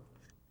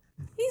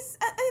 he's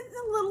a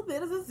little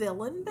bit of a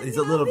villain, but he's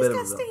he's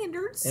got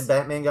standards. And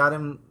Batman got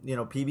him,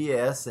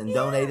 PBS and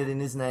donated in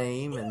his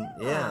name, and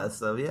yeah,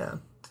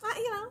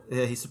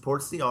 he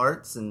supports the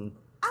arts, and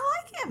I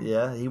like him.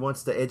 Yeah, he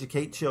wants to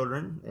educate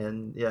children,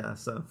 and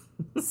so.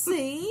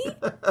 See,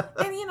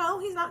 and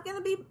he's not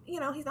gonna be,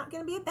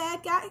 a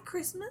bad guy at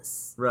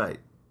Christmas. Right.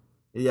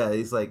 Yeah,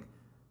 he's like,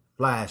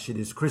 Flash, it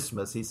is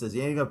Christmas. He says,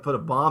 you ain't going to put a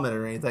bomb in it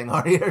or anything,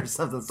 are you? Or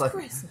something. It's like,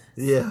 Christmas.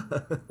 Yeah.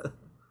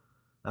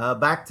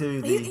 Back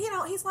to the...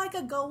 he's like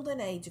a Golden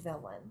Age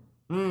villain.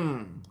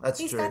 That's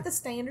He's true. got the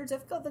standards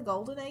of the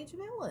Golden Age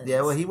villains.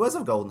 Yeah, well, he was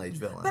a Golden Age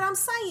villain. But I'm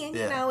saying,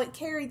 it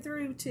carried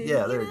through to...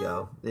 Yeah, there you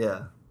go.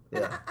 Yeah.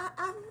 And I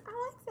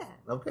like that.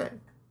 Okay.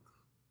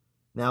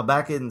 Now,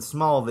 back in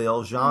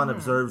Smallville, Jean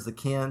observes the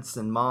Kents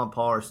and Mom and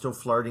Pa are still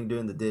flirting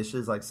doing the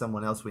dishes like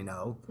someone else we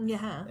know.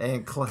 Yeah.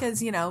 And because,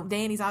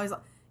 Danny's always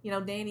like,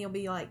 Danny will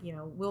be like,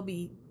 we'll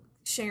be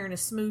sharing a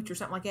smooch or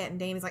something like that, and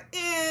Danny's like,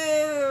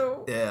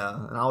 ew.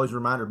 Yeah, and I always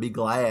remind her, be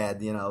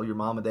glad, your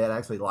mom and dad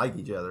actually like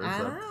each other. I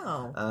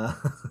know.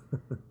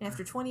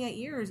 After 28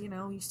 years,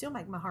 you still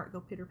make my heart go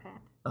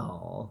pitter-pat.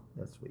 Oh,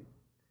 that's sweet.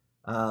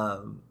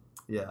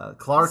 Yeah,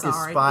 Clark is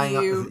spying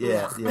on...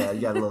 Yeah,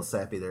 you got a little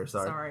sappy there,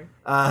 sorry.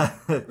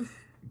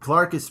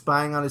 Clark is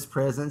spying on his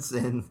presents,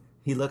 and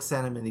he looks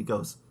at him and he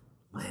goes,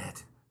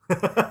 lead.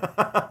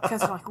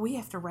 Because, we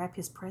have to wrap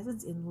his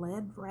presents in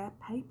lead wrap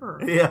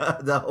paper. Yeah,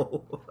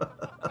 no.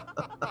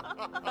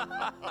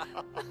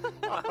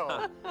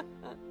 Oh,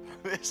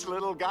 this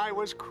little guy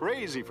was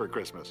crazy for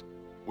Christmas.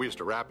 We used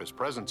to wrap his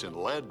presents in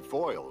lead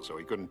foil so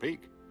he couldn't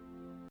peek.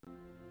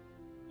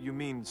 You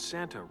mean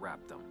Santa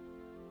wrapped them?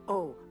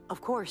 Oh,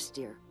 of course,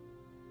 dear.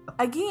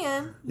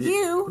 Again,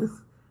 you.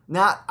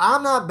 Now,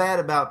 I'm not bad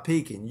about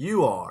peeking.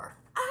 You are.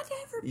 I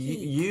never peek.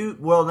 You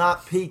well,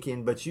 not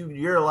peeking, but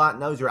you're a lot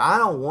nosier. I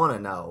don't want to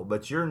know,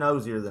 but you're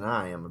nosier than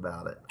I am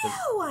about it.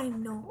 No,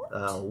 I'm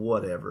not.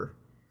 Whatever.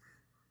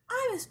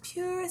 I'm as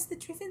pure as the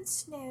driven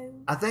snow.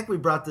 I think we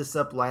brought this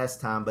up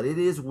last time, but it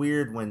is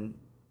weird when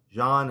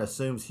Jean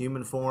assumes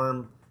human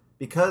form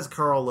because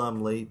Carl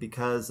Lumbly,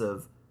 because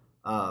of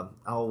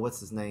what's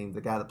his name?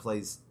 The guy that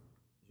plays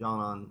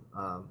Jean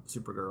on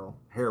Supergirl,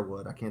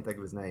 Harewood. I can't think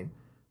of his name.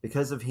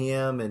 Because of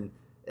him and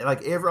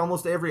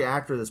almost every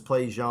actor that's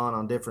played Jean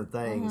on different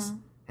things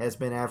has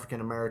been African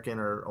American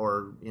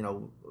or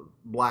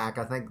black.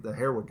 I think the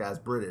Harewood guy's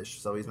British,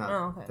 so he's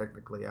not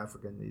technically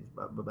African. He's,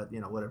 but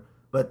whatever.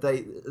 But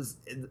they,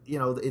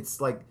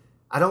 it's like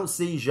I don't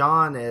see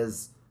Jean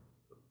as.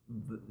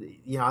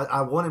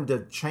 I want him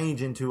to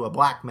change into a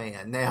black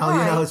man now.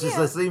 Right, it's just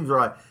it seems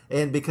right.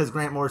 And because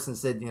Grant Morrison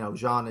said,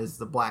 Jean is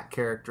the black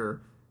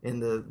character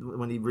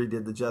when he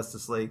redid the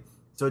Justice League.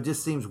 So it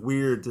just seems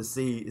weird to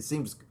see. It's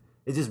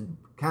just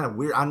kind of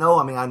weird. I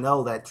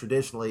know that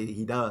traditionally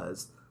he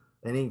does,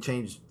 and he can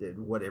change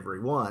whatever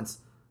he wants.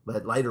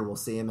 But later we'll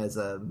see him as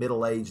a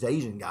middle-aged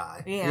Asian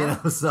guy.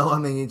 Yeah. So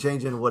he can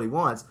change into what he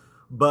wants.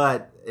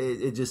 But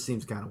it just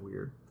seems kind of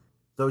weird.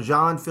 So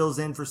Jean fills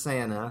in for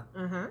Santa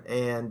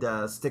and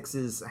sticks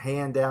his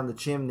hand down the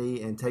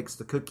chimney and takes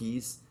the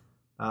cookies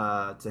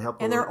to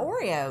help. And they're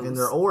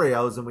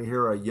Oreos. And we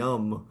hear a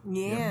yum.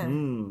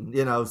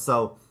 Yeah.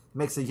 So.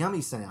 Makes a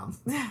yummy sound.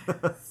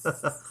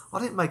 I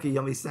didn't make a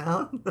yummy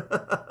sound.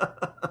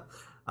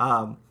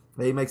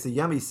 He makes a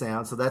yummy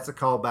sound, so that's a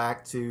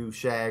callback to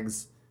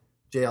Shag's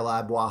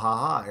JLI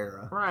Bwahaha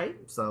era. Right.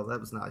 So that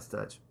was a nice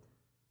touch.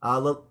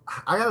 Look,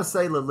 I gotta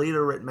say, Lolita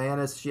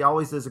Ritmanis, she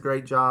always does a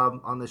great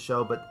job on the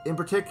show, but in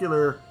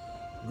particular,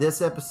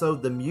 this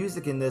episode, the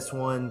music in this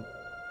one,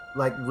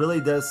 really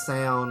does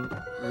sound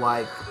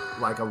like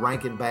a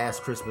Rankin Bass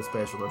Christmas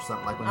special or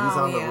something. Like when he's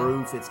on the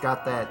roof, it's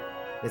got that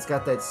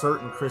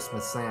certain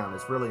Christmas sound.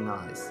 It's really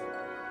nice.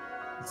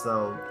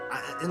 So,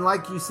 and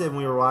like you said when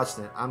we were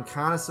watching it, I'm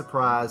kind of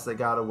surprised they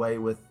got away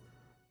with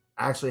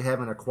actually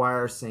having a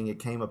choir sing "It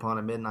Came Upon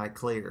a Midnight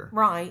Clear."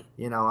 Right.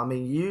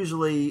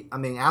 Usually,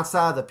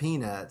 outside of the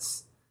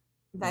Peanuts,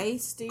 they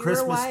steer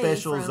Christmas away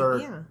specials from,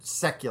 are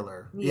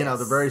secular. Yes.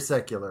 They're very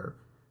secular.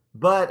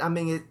 But,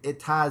 it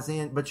ties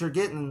in. But you're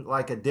getting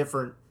a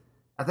different...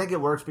 I think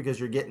it works because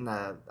you're getting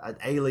an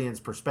alien's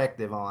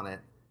perspective on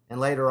it. And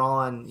later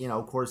on,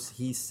 of course,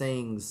 he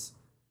sings,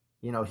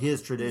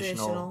 his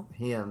traditional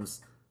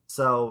hymns.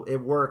 So it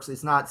works.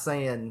 It's not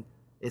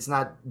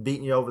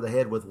beating you over the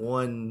head with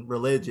one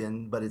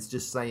religion, but it's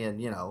just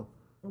saying,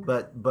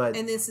 but.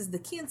 And this is the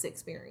Kent's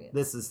experience.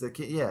 This is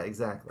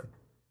exactly.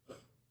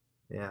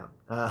 Yeah.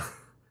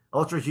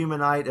 Ultra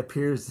Humanite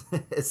appears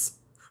as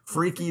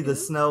Freaky the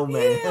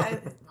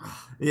Snowman.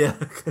 Yeah.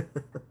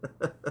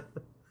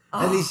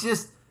 And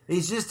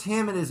he's just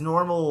him and his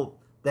normal,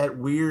 that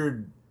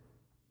weird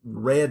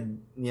red,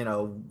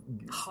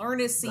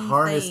 harness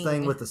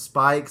thing with the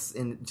spikes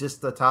and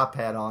just the top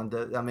hat on.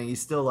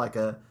 He's still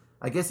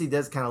I guess he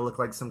does kind of look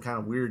like some kind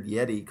of weird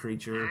Yeti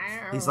creature.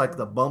 He's like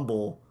the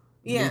Bumble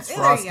meets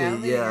Frosty.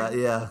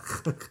 Yeah.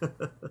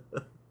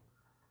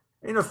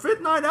 Ain't a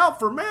fit night out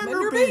for man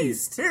or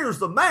beast. Here's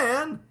the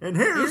man and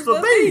here's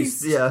the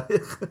beast. Yeah.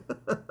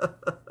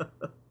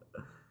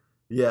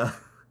 Yeah.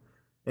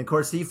 And of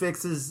course he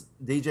fixes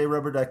DJ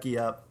Rubber Ducky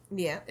up.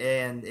 Yeah.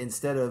 And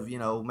instead of,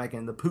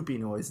 making the poopy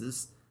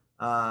noises,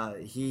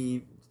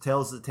 he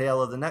tells the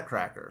tale of the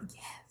Nutcracker.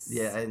 Yes.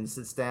 Yeah, and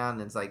sits down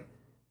and it's like,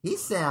 he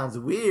sounds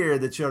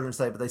weird, the children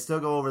say, but they still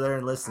go over there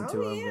and listen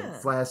to him. Yeah. And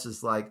Flash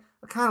is like,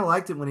 I kind of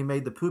liked it when he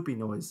made the poopy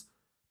noise.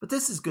 But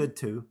this is good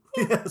too.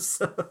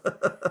 Yes.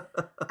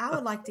 I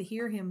would like to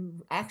hear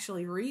him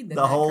actually read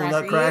the whole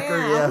Nutcracker.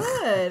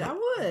 Yeah, I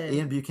would.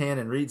 Ian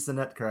Buchanan reads the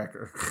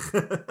Nutcracker.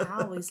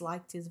 I always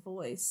liked his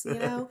voice. You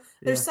know,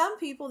 there's some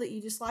people that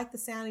you just like the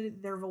sound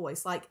of their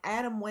voice, like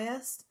Adam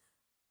West.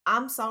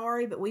 I'm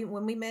sorry, but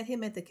when we met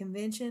him at the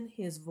convention,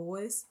 his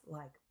voice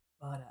like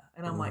butter,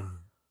 and I'm like,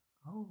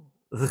 oh,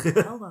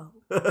 hello.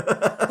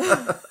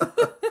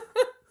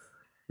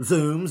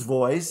 Zoom's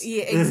voice.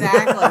 Yeah,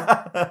 exactly.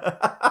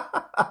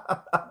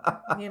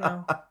 You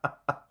know.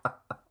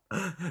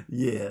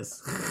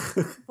 Yes.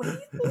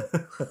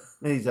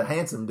 He's a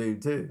handsome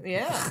dude too.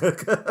 Yeah.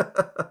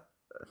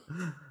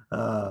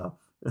 What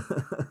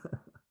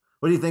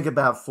do you think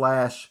about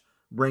Flash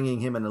bringing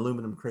him an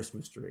aluminum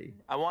Christmas tree?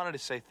 I wanted to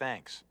say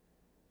thanks.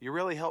 You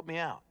really helped me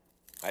out.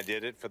 I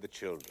did it for the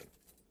children.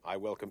 I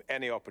welcome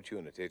any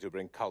opportunity to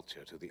bring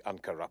culture to the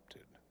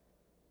uncorrupted.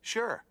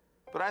 Sure,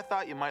 but I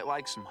thought you might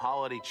like some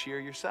holiday cheer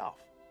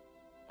yourself.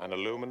 An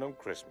aluminum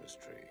Christmas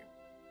tree.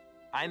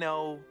 I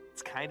know,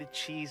 it's kind of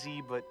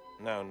cheesy, but...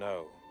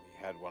 No.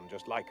 We had one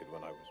just like it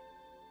when I was...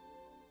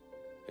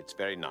 It's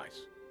very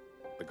nice.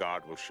 The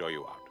guard will show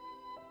you out.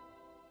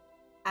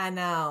 I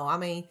know. I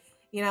mean,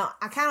 you know,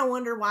 I kind of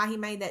wonder why he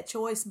made that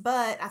choice,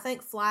 but I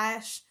think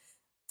Flash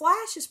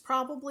is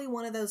probably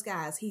one of those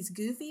guys. He's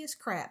goofy as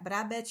crap, but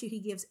I bet you he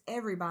gives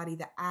everybody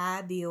the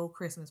ideal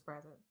Christmas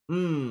present.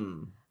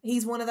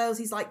 He's one of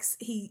those,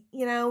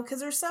 you know, because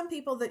there's some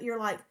people that you're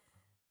like,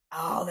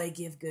 oh, they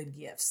give good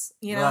gifts,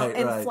 you know,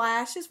 right.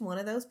 Flash is one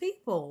of those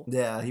people.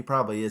 Yeah, he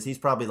probably is. He's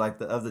probably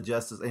like of the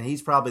Justice, and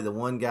he's probably the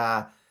one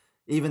guy,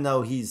 even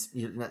though he's,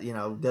 you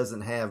know, he doesn't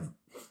have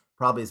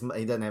much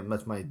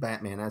money as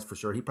Batman, that's for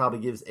sure. He probably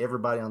gives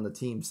everybody on the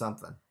team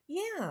something.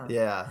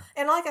 Yeah.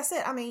 And like I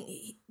said, I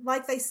mean,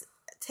 like they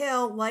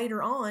tell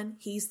later on,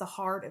 he's the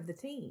heart of the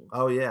team.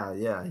 Oh, yeah,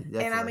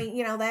 definitely. And I mean,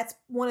 you know, that's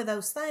one of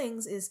those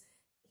things is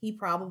he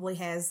probably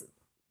has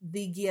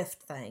the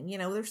gift thing. You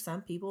know, there's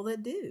some people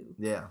that do.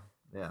 Yeah.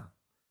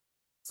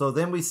 So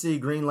then we see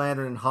Green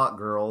Lantern and Hawk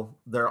Girl.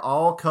 They're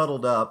all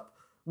cuddled up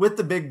with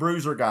the big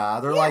bruiser guy.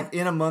 They're like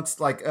in amongst,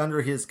 like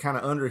under his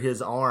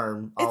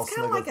arm. It's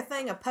kind of like a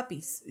thing of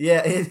puppies.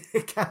 Yeah,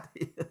 it kind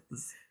of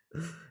is.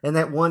 And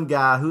that one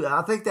guy who,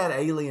 I think that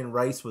alien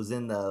race was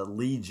in the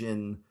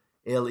Legion,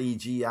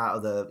 L-E-G-I,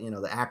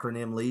 the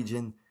acronym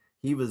Legion.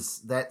 He was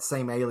that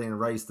same alien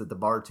race that the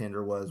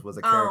bartender was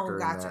a character in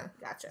that.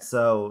 Gotcha.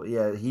 So,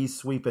 yeah, he's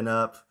sweeping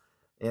up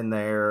in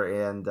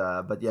there, and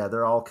but yeah,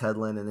 they're all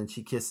cuddling, and then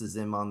she kisses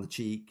him on the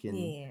cheek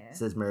and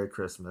says Merry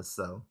Christmas.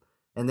 So,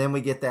 and then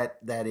we get that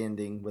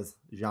ending with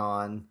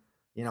Jean,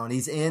 you know, and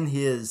he's in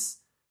his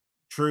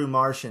true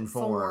Martian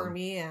form,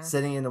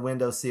 sitting in the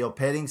windowsill,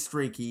 petting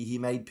Streaky. He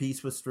made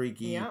peace with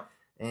Streaky,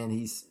 and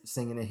he's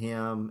singing to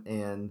him,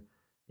 and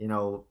you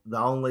know, the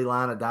only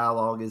line of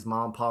dialogue is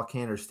Mom and Pa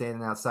Kent are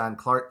standing outside, and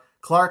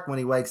Clark, when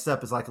he wakes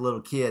up, is like a little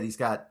kid.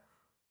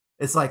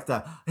 It's like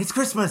it's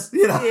Christmas,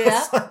 you know.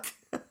 Yeah.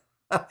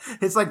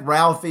 It's like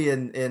Ralphie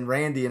and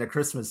Randy in A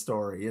Christmas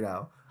Story, you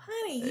know.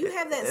 Honey, you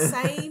have that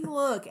same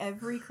look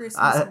every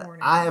Christmas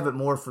morning. I have it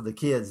more for the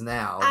kids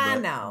now. I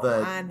know.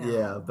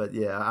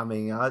 Yeah, I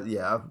mean,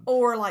 yeah.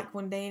 Or like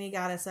when Danny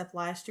got us up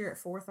last year at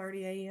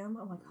 4:30 a.m.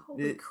 I'm like,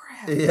 holy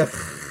crap. Yeah.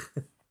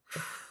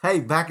 Hey,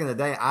 back in the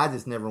day, I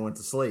just never went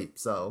to sleep,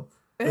 so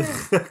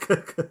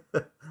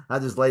I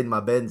just laid in my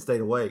bed and stayed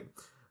awake.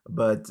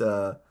 But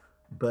yeah.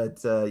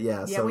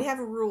 Yeah, so, we have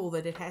a rule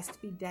that it has to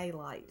be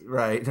daylight.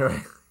 Right.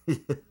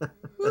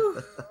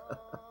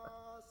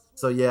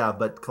 So yeah,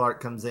 but Clark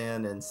comes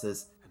in and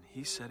says, and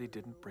he said he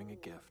didn't bring a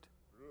gift.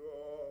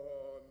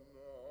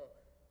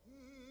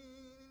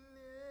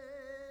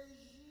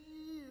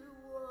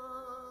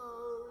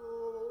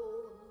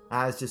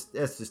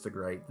 It's just a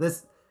great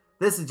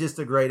this is just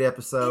a great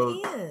episode.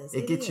 It is.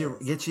 It gets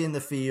you in the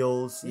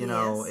feels, you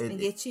know. It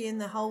gets you in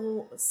the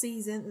whole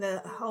season,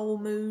 the whole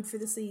mood for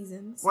the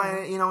season. So.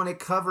 Well, you know, and it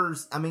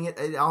covers. I mean,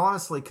 it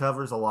honestly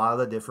covers a lot of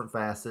the different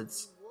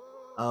facets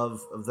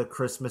of the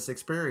Christmas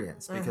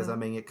experience because I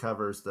mean, it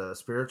covers the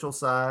spiritual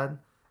side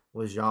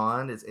with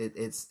Jean.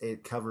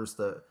 It covers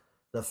the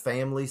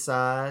family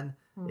side.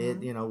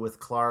 It, you know, with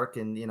Clark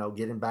and, you know,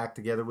 getting back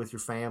together with your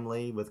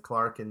family with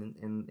Clark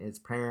and his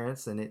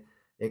parents, and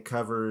it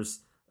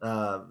covers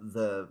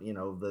the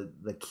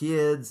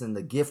kids and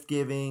the gift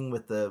giving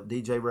with the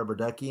DJ Rubber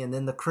Ducky, and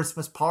then the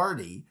Christmas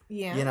party,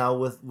 you know,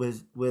 with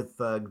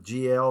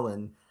GL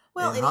and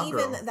and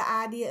even the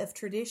idea of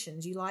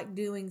traditions. You like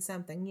doing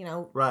something, you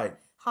know. Right.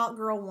 Hawk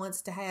Girl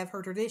wants to have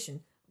her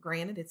tradition.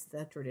 Granted, it's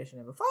the tradition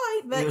of a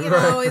fight, but you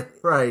know,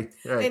 right.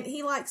 And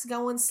he likes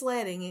going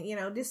sledding, and you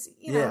know, just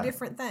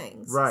different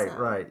things.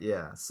 Right.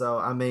 Yeah. So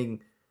I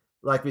mean,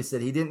 like we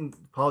said,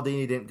 Paul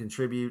Dini didn't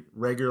contribute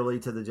regularly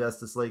to the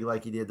Justice League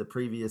like he did the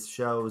previous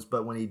shows,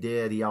 but when he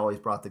did, he always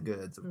brought the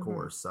goods, of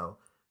course. So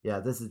yeah,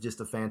 this is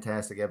just a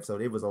fantastic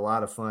episode. It was a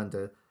lot of fun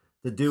to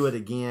do it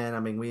again. I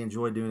mean, we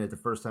enjoyed doing it the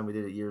first time we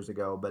did it years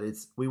ago, but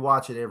we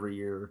watch it every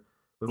year.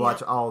 We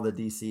watch all the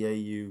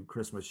DCAU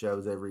Christmas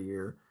shows every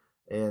year,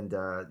 and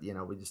you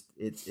know,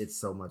 it's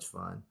so much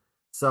fun.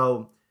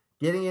 So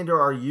getting into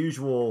our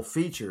usual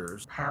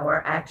features.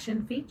 Power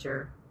action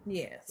feature.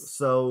 Yes.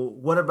 So,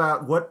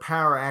 what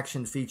power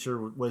action feature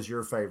was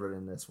your favorite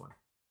in this one?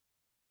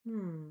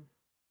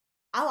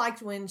 I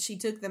liked when she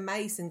took the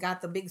mace and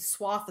got the big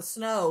swath of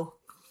snow.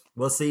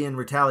 Well, see, in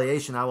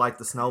retaliation, I like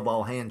the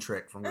snowball hand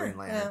trick from Green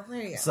Lantern.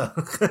 There you go. So,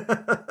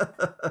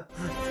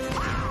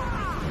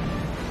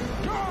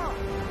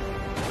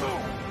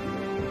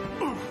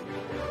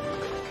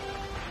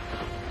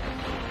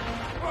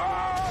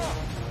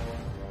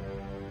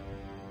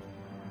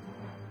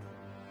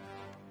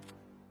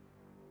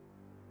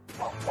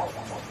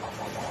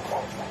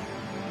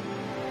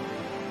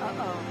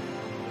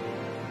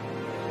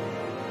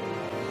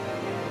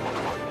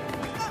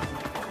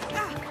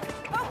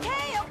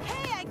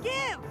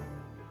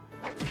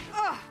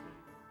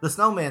 the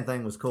snowman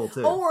thing was cool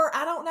too. Or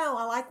I don't know.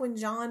 I like when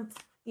John,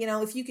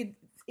 if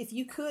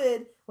you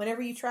could,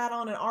 whenever you tried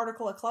on an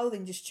article of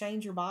clothing, just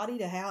change your body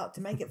to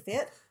make it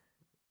fit.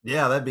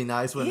 Yeah, that'd be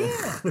nice, wouldn't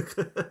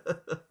it?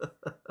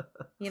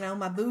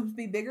 My boobs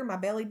be bigger, my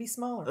belly be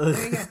smaller.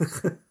 There you go.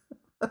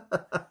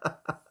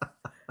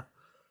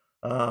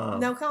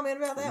 No comment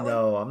about that one?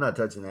 No, I'm not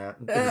touching that.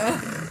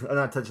 I'm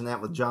not touching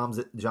that with John's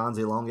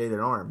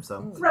elongated arm.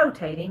 So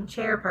Rotating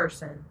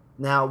chairperson.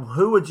 Now,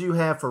 who would you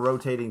have for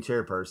rotating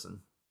chairperson?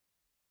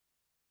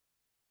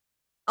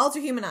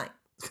 Ultra Humanite.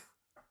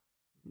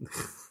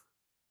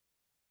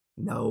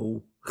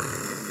 No.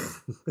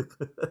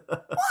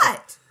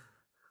 What?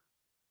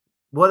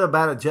 What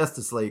about a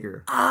Justice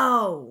Leaguer?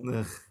 Oh.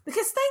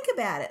 Because think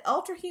about it.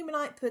 Ultra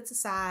Humanite puts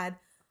aside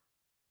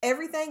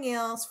everything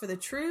else for the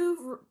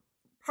true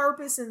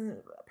purpose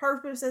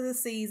of the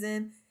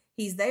season.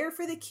 He's there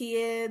for the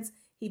kids.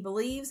 He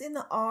believes in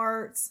the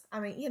arts. I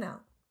mean,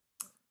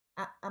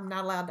 I'm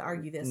not allowed to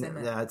argue this, am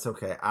I? Yeah, it's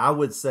okay. I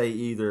would say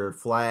either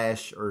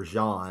Flash or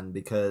Jean,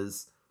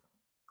 because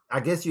I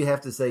guess you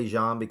have to say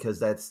Jean because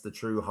that's the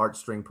true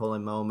heartstring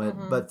pulling moment.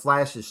 Mm-hmm. But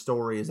Flash's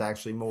story is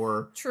actually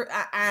more true.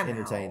 I know,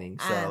 entertaining.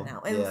 So, I know.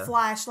 And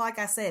Flash, like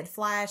I said,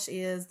 Flash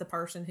is the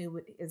person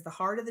who is the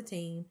heart of the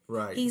team.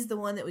 Right. He's the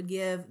one that would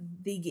give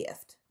the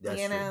gift.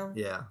 That's true.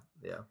 Yeah.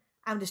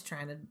 I'm just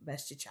trying to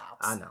bust your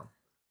chops. I know.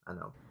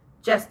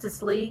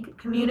 Justice League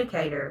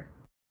Communicator.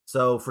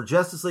 So for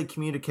Justice League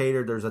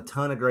Communicator, there's a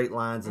ton of great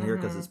lines in here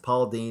because it's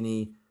Paul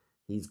Dini.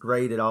 He's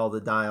great at all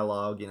the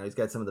dialogue. He's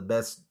got some of the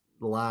best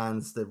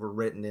lines that were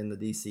written in the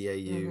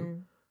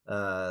DCAU.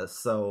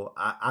 So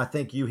I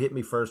think You Hit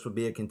Me First would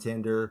be a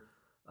contender.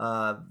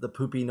 The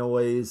poopy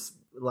noise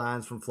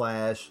lines from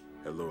Flash.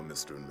 Hello,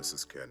 Mr. and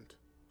Mrs. Kent.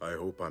 I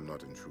hope I'm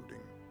not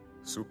intruding.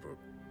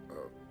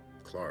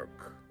 Clark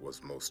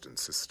was most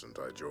insistent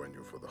I join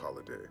you for the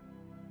holiday.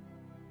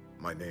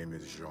 My name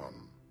is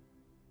Jean.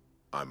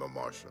 I'm a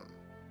Martian.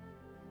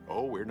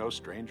 Oh, we're no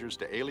strangers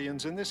to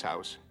aliens in this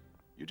house.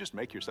 You just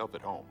make yourself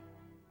at home.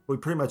 We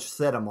pretty much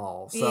said them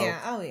all. So,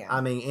 yeah.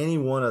 I mean, any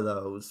one of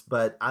those.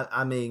 But,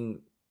 I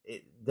mean,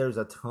 there's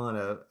a ton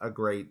of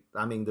great...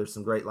 I mean, there's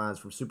some great lines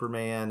from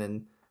Superman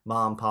and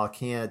Mom, Pa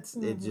Kent.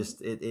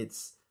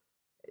 It's...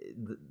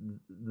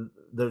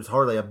 There's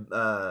hardly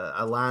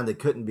a line that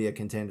couldn't be a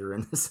contender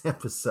in this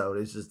episode.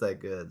 It's just that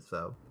good.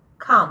 So,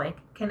 Comic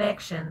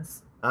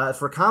Connections.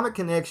 For Comic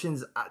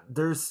Connections,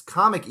 there's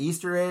comic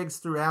Easter eggs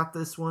throughout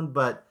this one,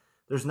 but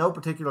there's no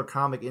particular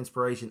comic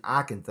inspiration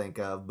I can think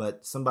of,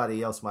 but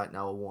somebody else might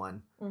know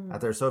one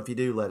out there. So if you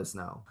do, let us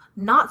know.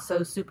 Not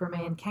So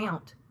Superman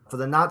count. For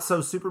the Not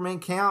So Superman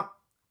count,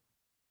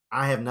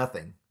 I have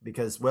nothing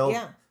because,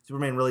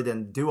 Superman really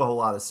didn't do a whole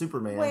lot of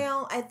Superman.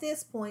 Well, at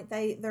this point,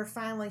 they're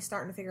finally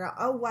starting to figure out,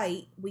 oh,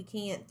 wait, we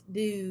can't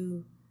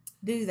do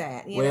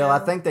that. You know? I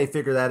think they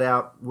figured that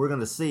out. We're going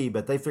to see,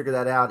 but they figured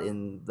that out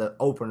in the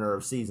opener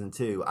of season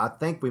 2. I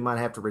think we might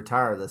have to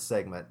retire this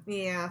segment.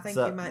 Yeah, I think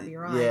you might be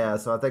right. Yeah,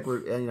 so I think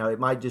it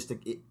might just,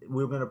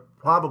 we're going to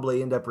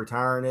probably end up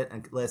retiring it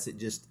unless it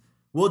just,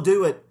 we'll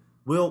do it.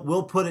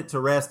 We'll put it to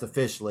rest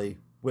officially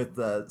with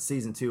the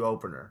season 2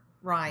 opener.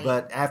 Right.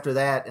 But after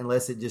that,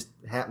 unless it just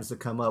happens to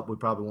come up, we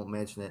probably won't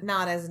mention it.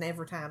 Not as an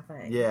every time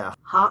thing. Yeah.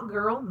 Hot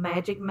Girl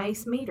Magic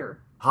Mace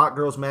Meter. Hot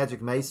Girl's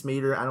Magic Mace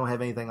Meter. I don't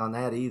have anything on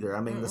that either. I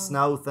mean, the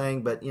snow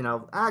thing, but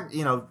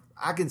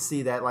I can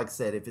see that. Like I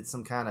said, if it's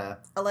some kind of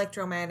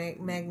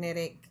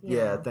electromagnetic,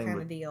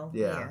 kind of deal.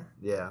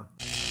 Yeah.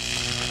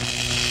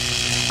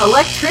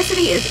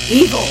 Electricity is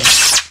evil.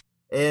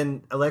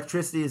 And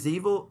electricity is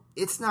evil.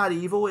 It's not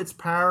evil. It's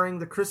powering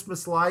the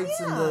Christmas lights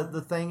and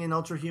the thing in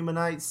Ultra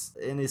Humanites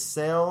in his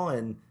cell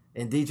and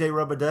DJ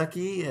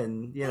Rubber-Ducky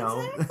and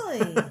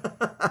Exactly.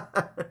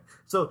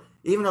 So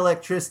even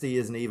electricity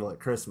isn't evil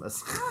at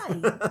Christmas.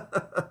 Right.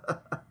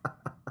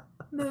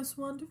 Most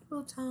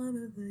wonderful time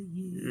of the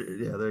year.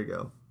 Yeah, there you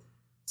go.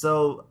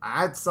 So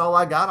that's all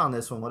I got on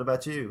this one. What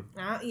about you?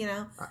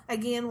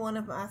 Again, one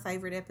of my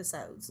favorite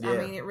episodes. Yeah. I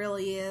mean, it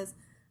really is.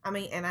 I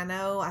mean, and I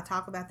know I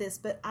talk about this,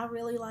 but I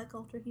really like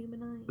Ultra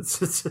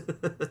Humanites.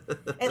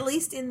 At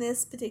least in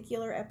this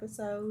particular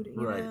episode,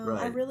 you know,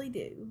 I really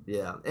do.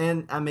 Yeah,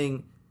 and I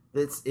mean,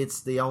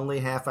 it's the only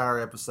half-hour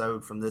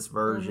episode from this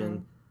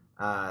version.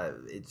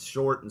 It's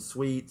short and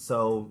sweet,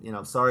 so,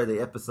 sorry the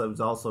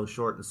episode's also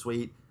short and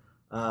sweet.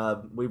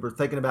 We were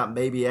thinking about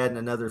maybe adding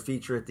another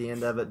feature at the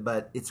end of it,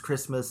 but it's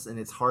Christmas and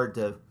it's hard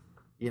to,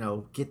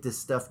 get this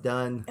stuff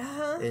done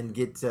and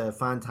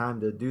find time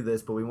to do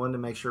this. But we wanted to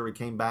make sure we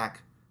came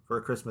back for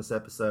a Christmas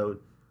episode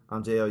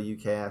on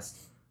JLU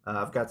Cast.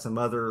 I've got some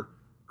other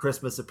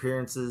Christmas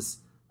appearances,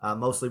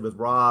 mostly with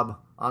Rob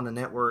on the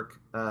network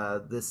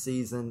this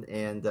season,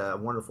 and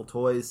Wonderful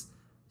Toys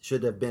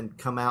should have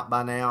come out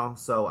by now.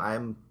 So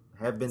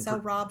So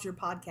Rob's your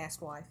podcast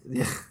wife.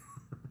 Yeah.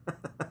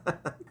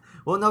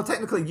 Well, no,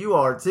 technically you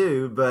are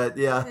too, but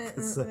yeah.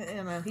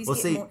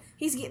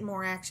 He's getting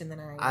more action than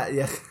I am.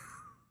 Yeah.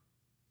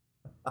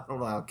 I don't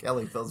know how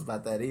Kelly feels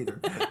about that either.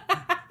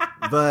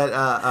 But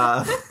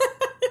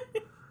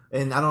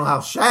and I don't know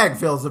how Shag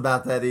feels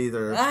about that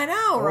either. I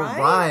know, or right?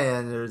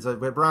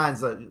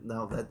 Brian's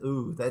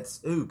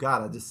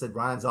God, I just said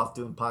Brian's off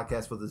doing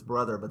podcasts with his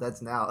brother, but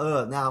that's now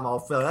I'm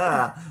all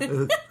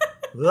I'm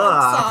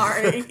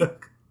sorry.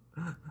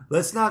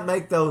 Let's not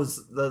make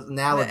those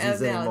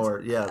analogies anymore.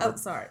 Yeah. Oh,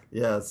 sorry.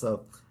 Yeah,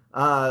 so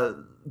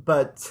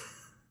but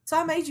So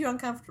I made you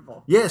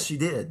uncomfortable. Yes, you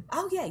did.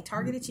 Oh, yay.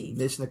 Target achieved.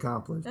 Mission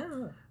accomplished.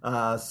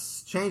 Oh.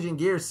 Changing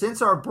gears,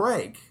 since our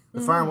break,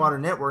 the Fire and Water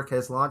Network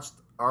has launched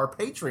our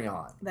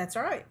Patreon. That's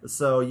right.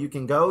 So you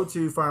can go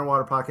to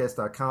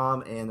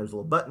fireandwaterpodcast.com, and there's a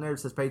little button there that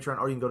says Patreon,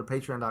 or you can go to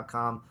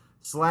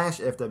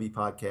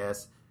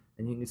patreon.com/FWPodcast,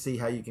 and you can see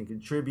how you can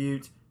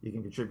contribute. You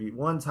can contribute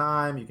one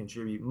time. You can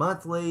contribute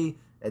monthly.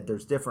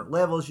 There's different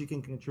levels you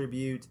can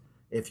contribute.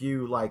 If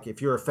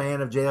you're a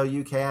fan of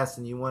JLU Cast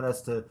and you want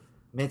us to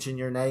mention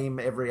your name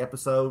every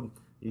episode,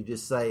 you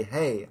just say,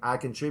 hey, I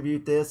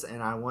contribute this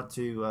and I want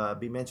to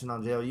be mentioned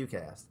on JLU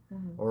Cast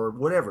or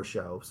whatever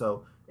show.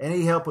 So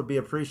any help would be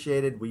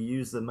appreciated. We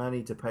use the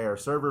money to pay our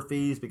server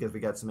fees because we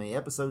got so many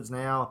episodes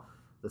now.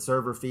 The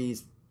server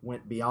fees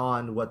went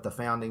beyond what the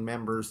founding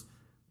members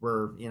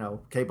were,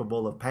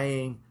 capable of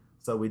paying.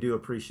 So we do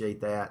appreciate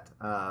that.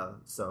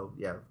 So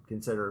yeah,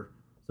 consider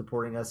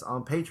supporting us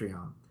on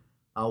Patreon.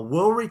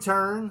 We'll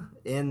return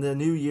in the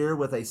new year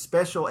with a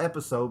special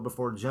episode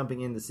before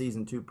jumping into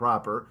season 2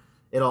 proper.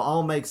 It'll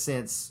all make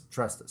sense.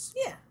 Trust us.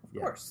 Yeah, of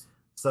course.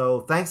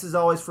 So thanks as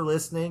always for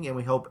listening, and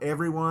we hope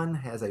everyone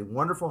has a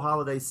wonderful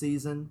holiday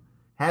season.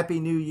 Happy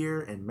New Year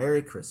and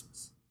Merry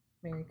Christmas.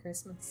 Merry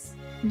Christmas.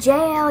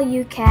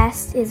 JLU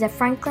Cast is a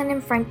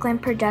Franklin & Franklin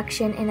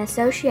production in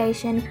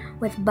association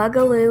with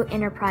Bugaloo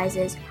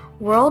Enterprises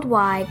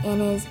worldwide and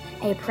is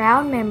a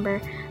proud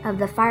member of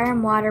the Fire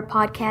and Water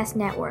Podcast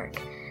Network.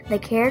 The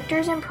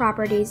characters and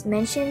properties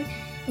mentioned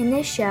in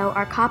this show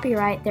are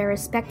copyright their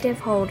respective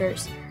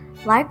holders.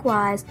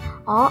 Likewise,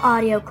 all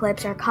audio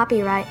clips are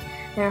copyright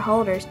their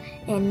holders,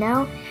 and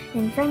no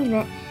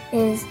infringement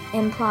is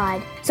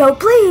implied. So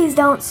please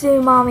don't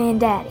sue Mommy and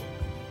Daddy.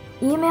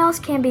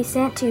 Emails can be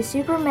sent to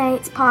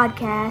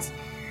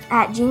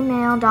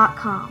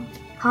supermatespodcast@gmail.com.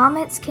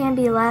 Comments can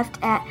be left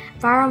at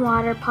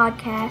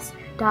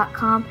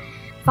fireandwaterpodcast.com.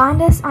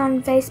 Find us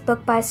on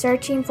Facebook by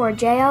searching for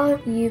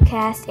JLU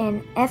Cast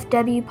and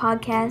FW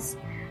Podcast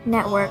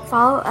Network.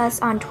 Follow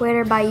us on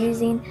Twitter by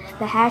using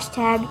the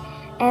hashtag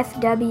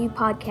FW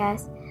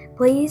Podcast.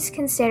 Please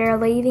consider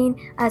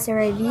leaving us a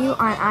review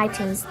on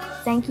iTunes.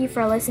 Thank you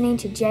for listening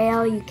to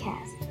JLU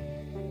Cast.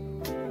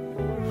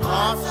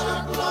 Hearts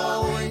are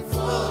glowing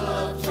full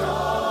of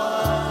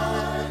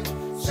joy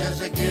since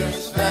the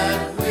gifts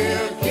that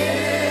we're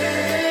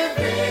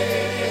giving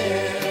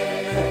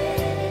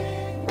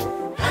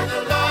and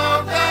the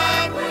love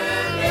that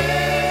we're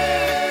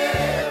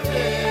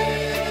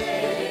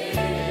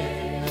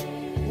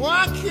living.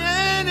 Why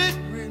can't it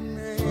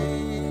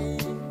remain?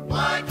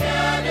 Why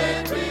can't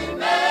it remain?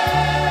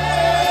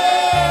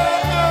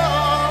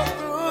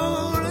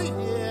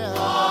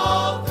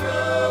 All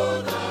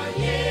through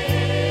the year.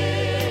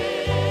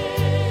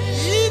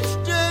 Each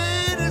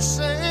day the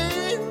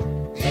same.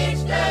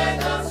 Each day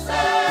the same.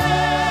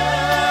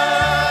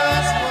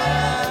 That's what I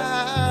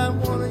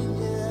wanna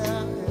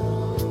hear.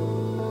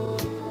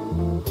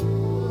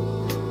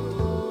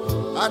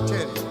 I tell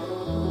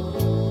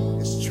you,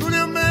 it's truly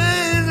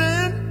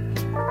amazing,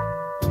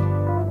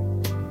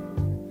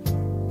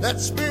 that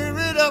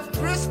spirit of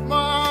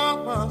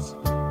Christmas.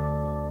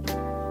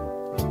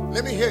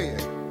 Let me hear you.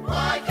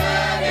 Why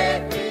can't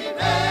it remain?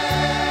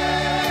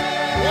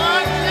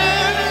 Why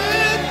can't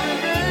it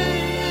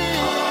remain?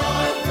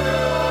 All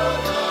through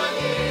the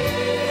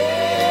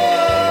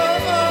year.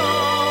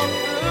 All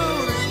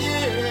through the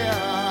year.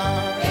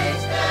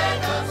 Each day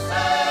the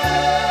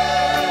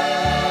same.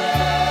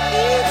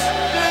 Each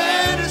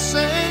day the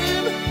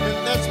same. And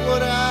that's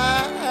what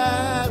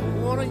I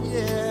wanna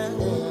hear.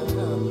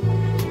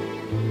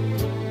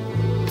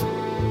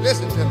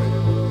 Listen to me.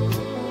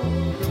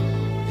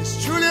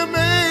 It's truly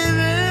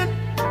amazing,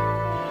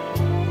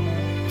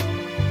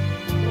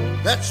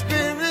 that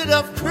spirit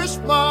of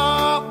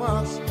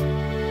Christmas.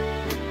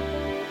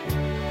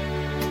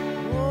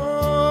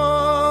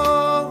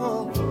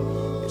 Oh,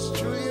 it's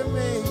truly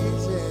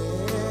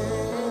amazing,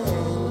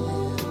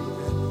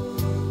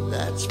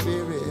 that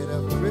spirit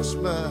of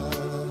Christmas.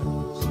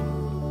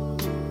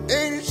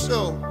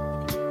 show.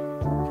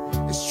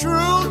 It's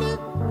truly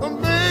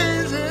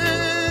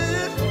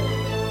amazing.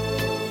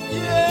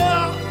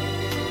 Yeah,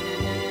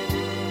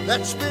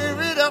 that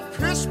spirit of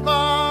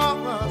Christmas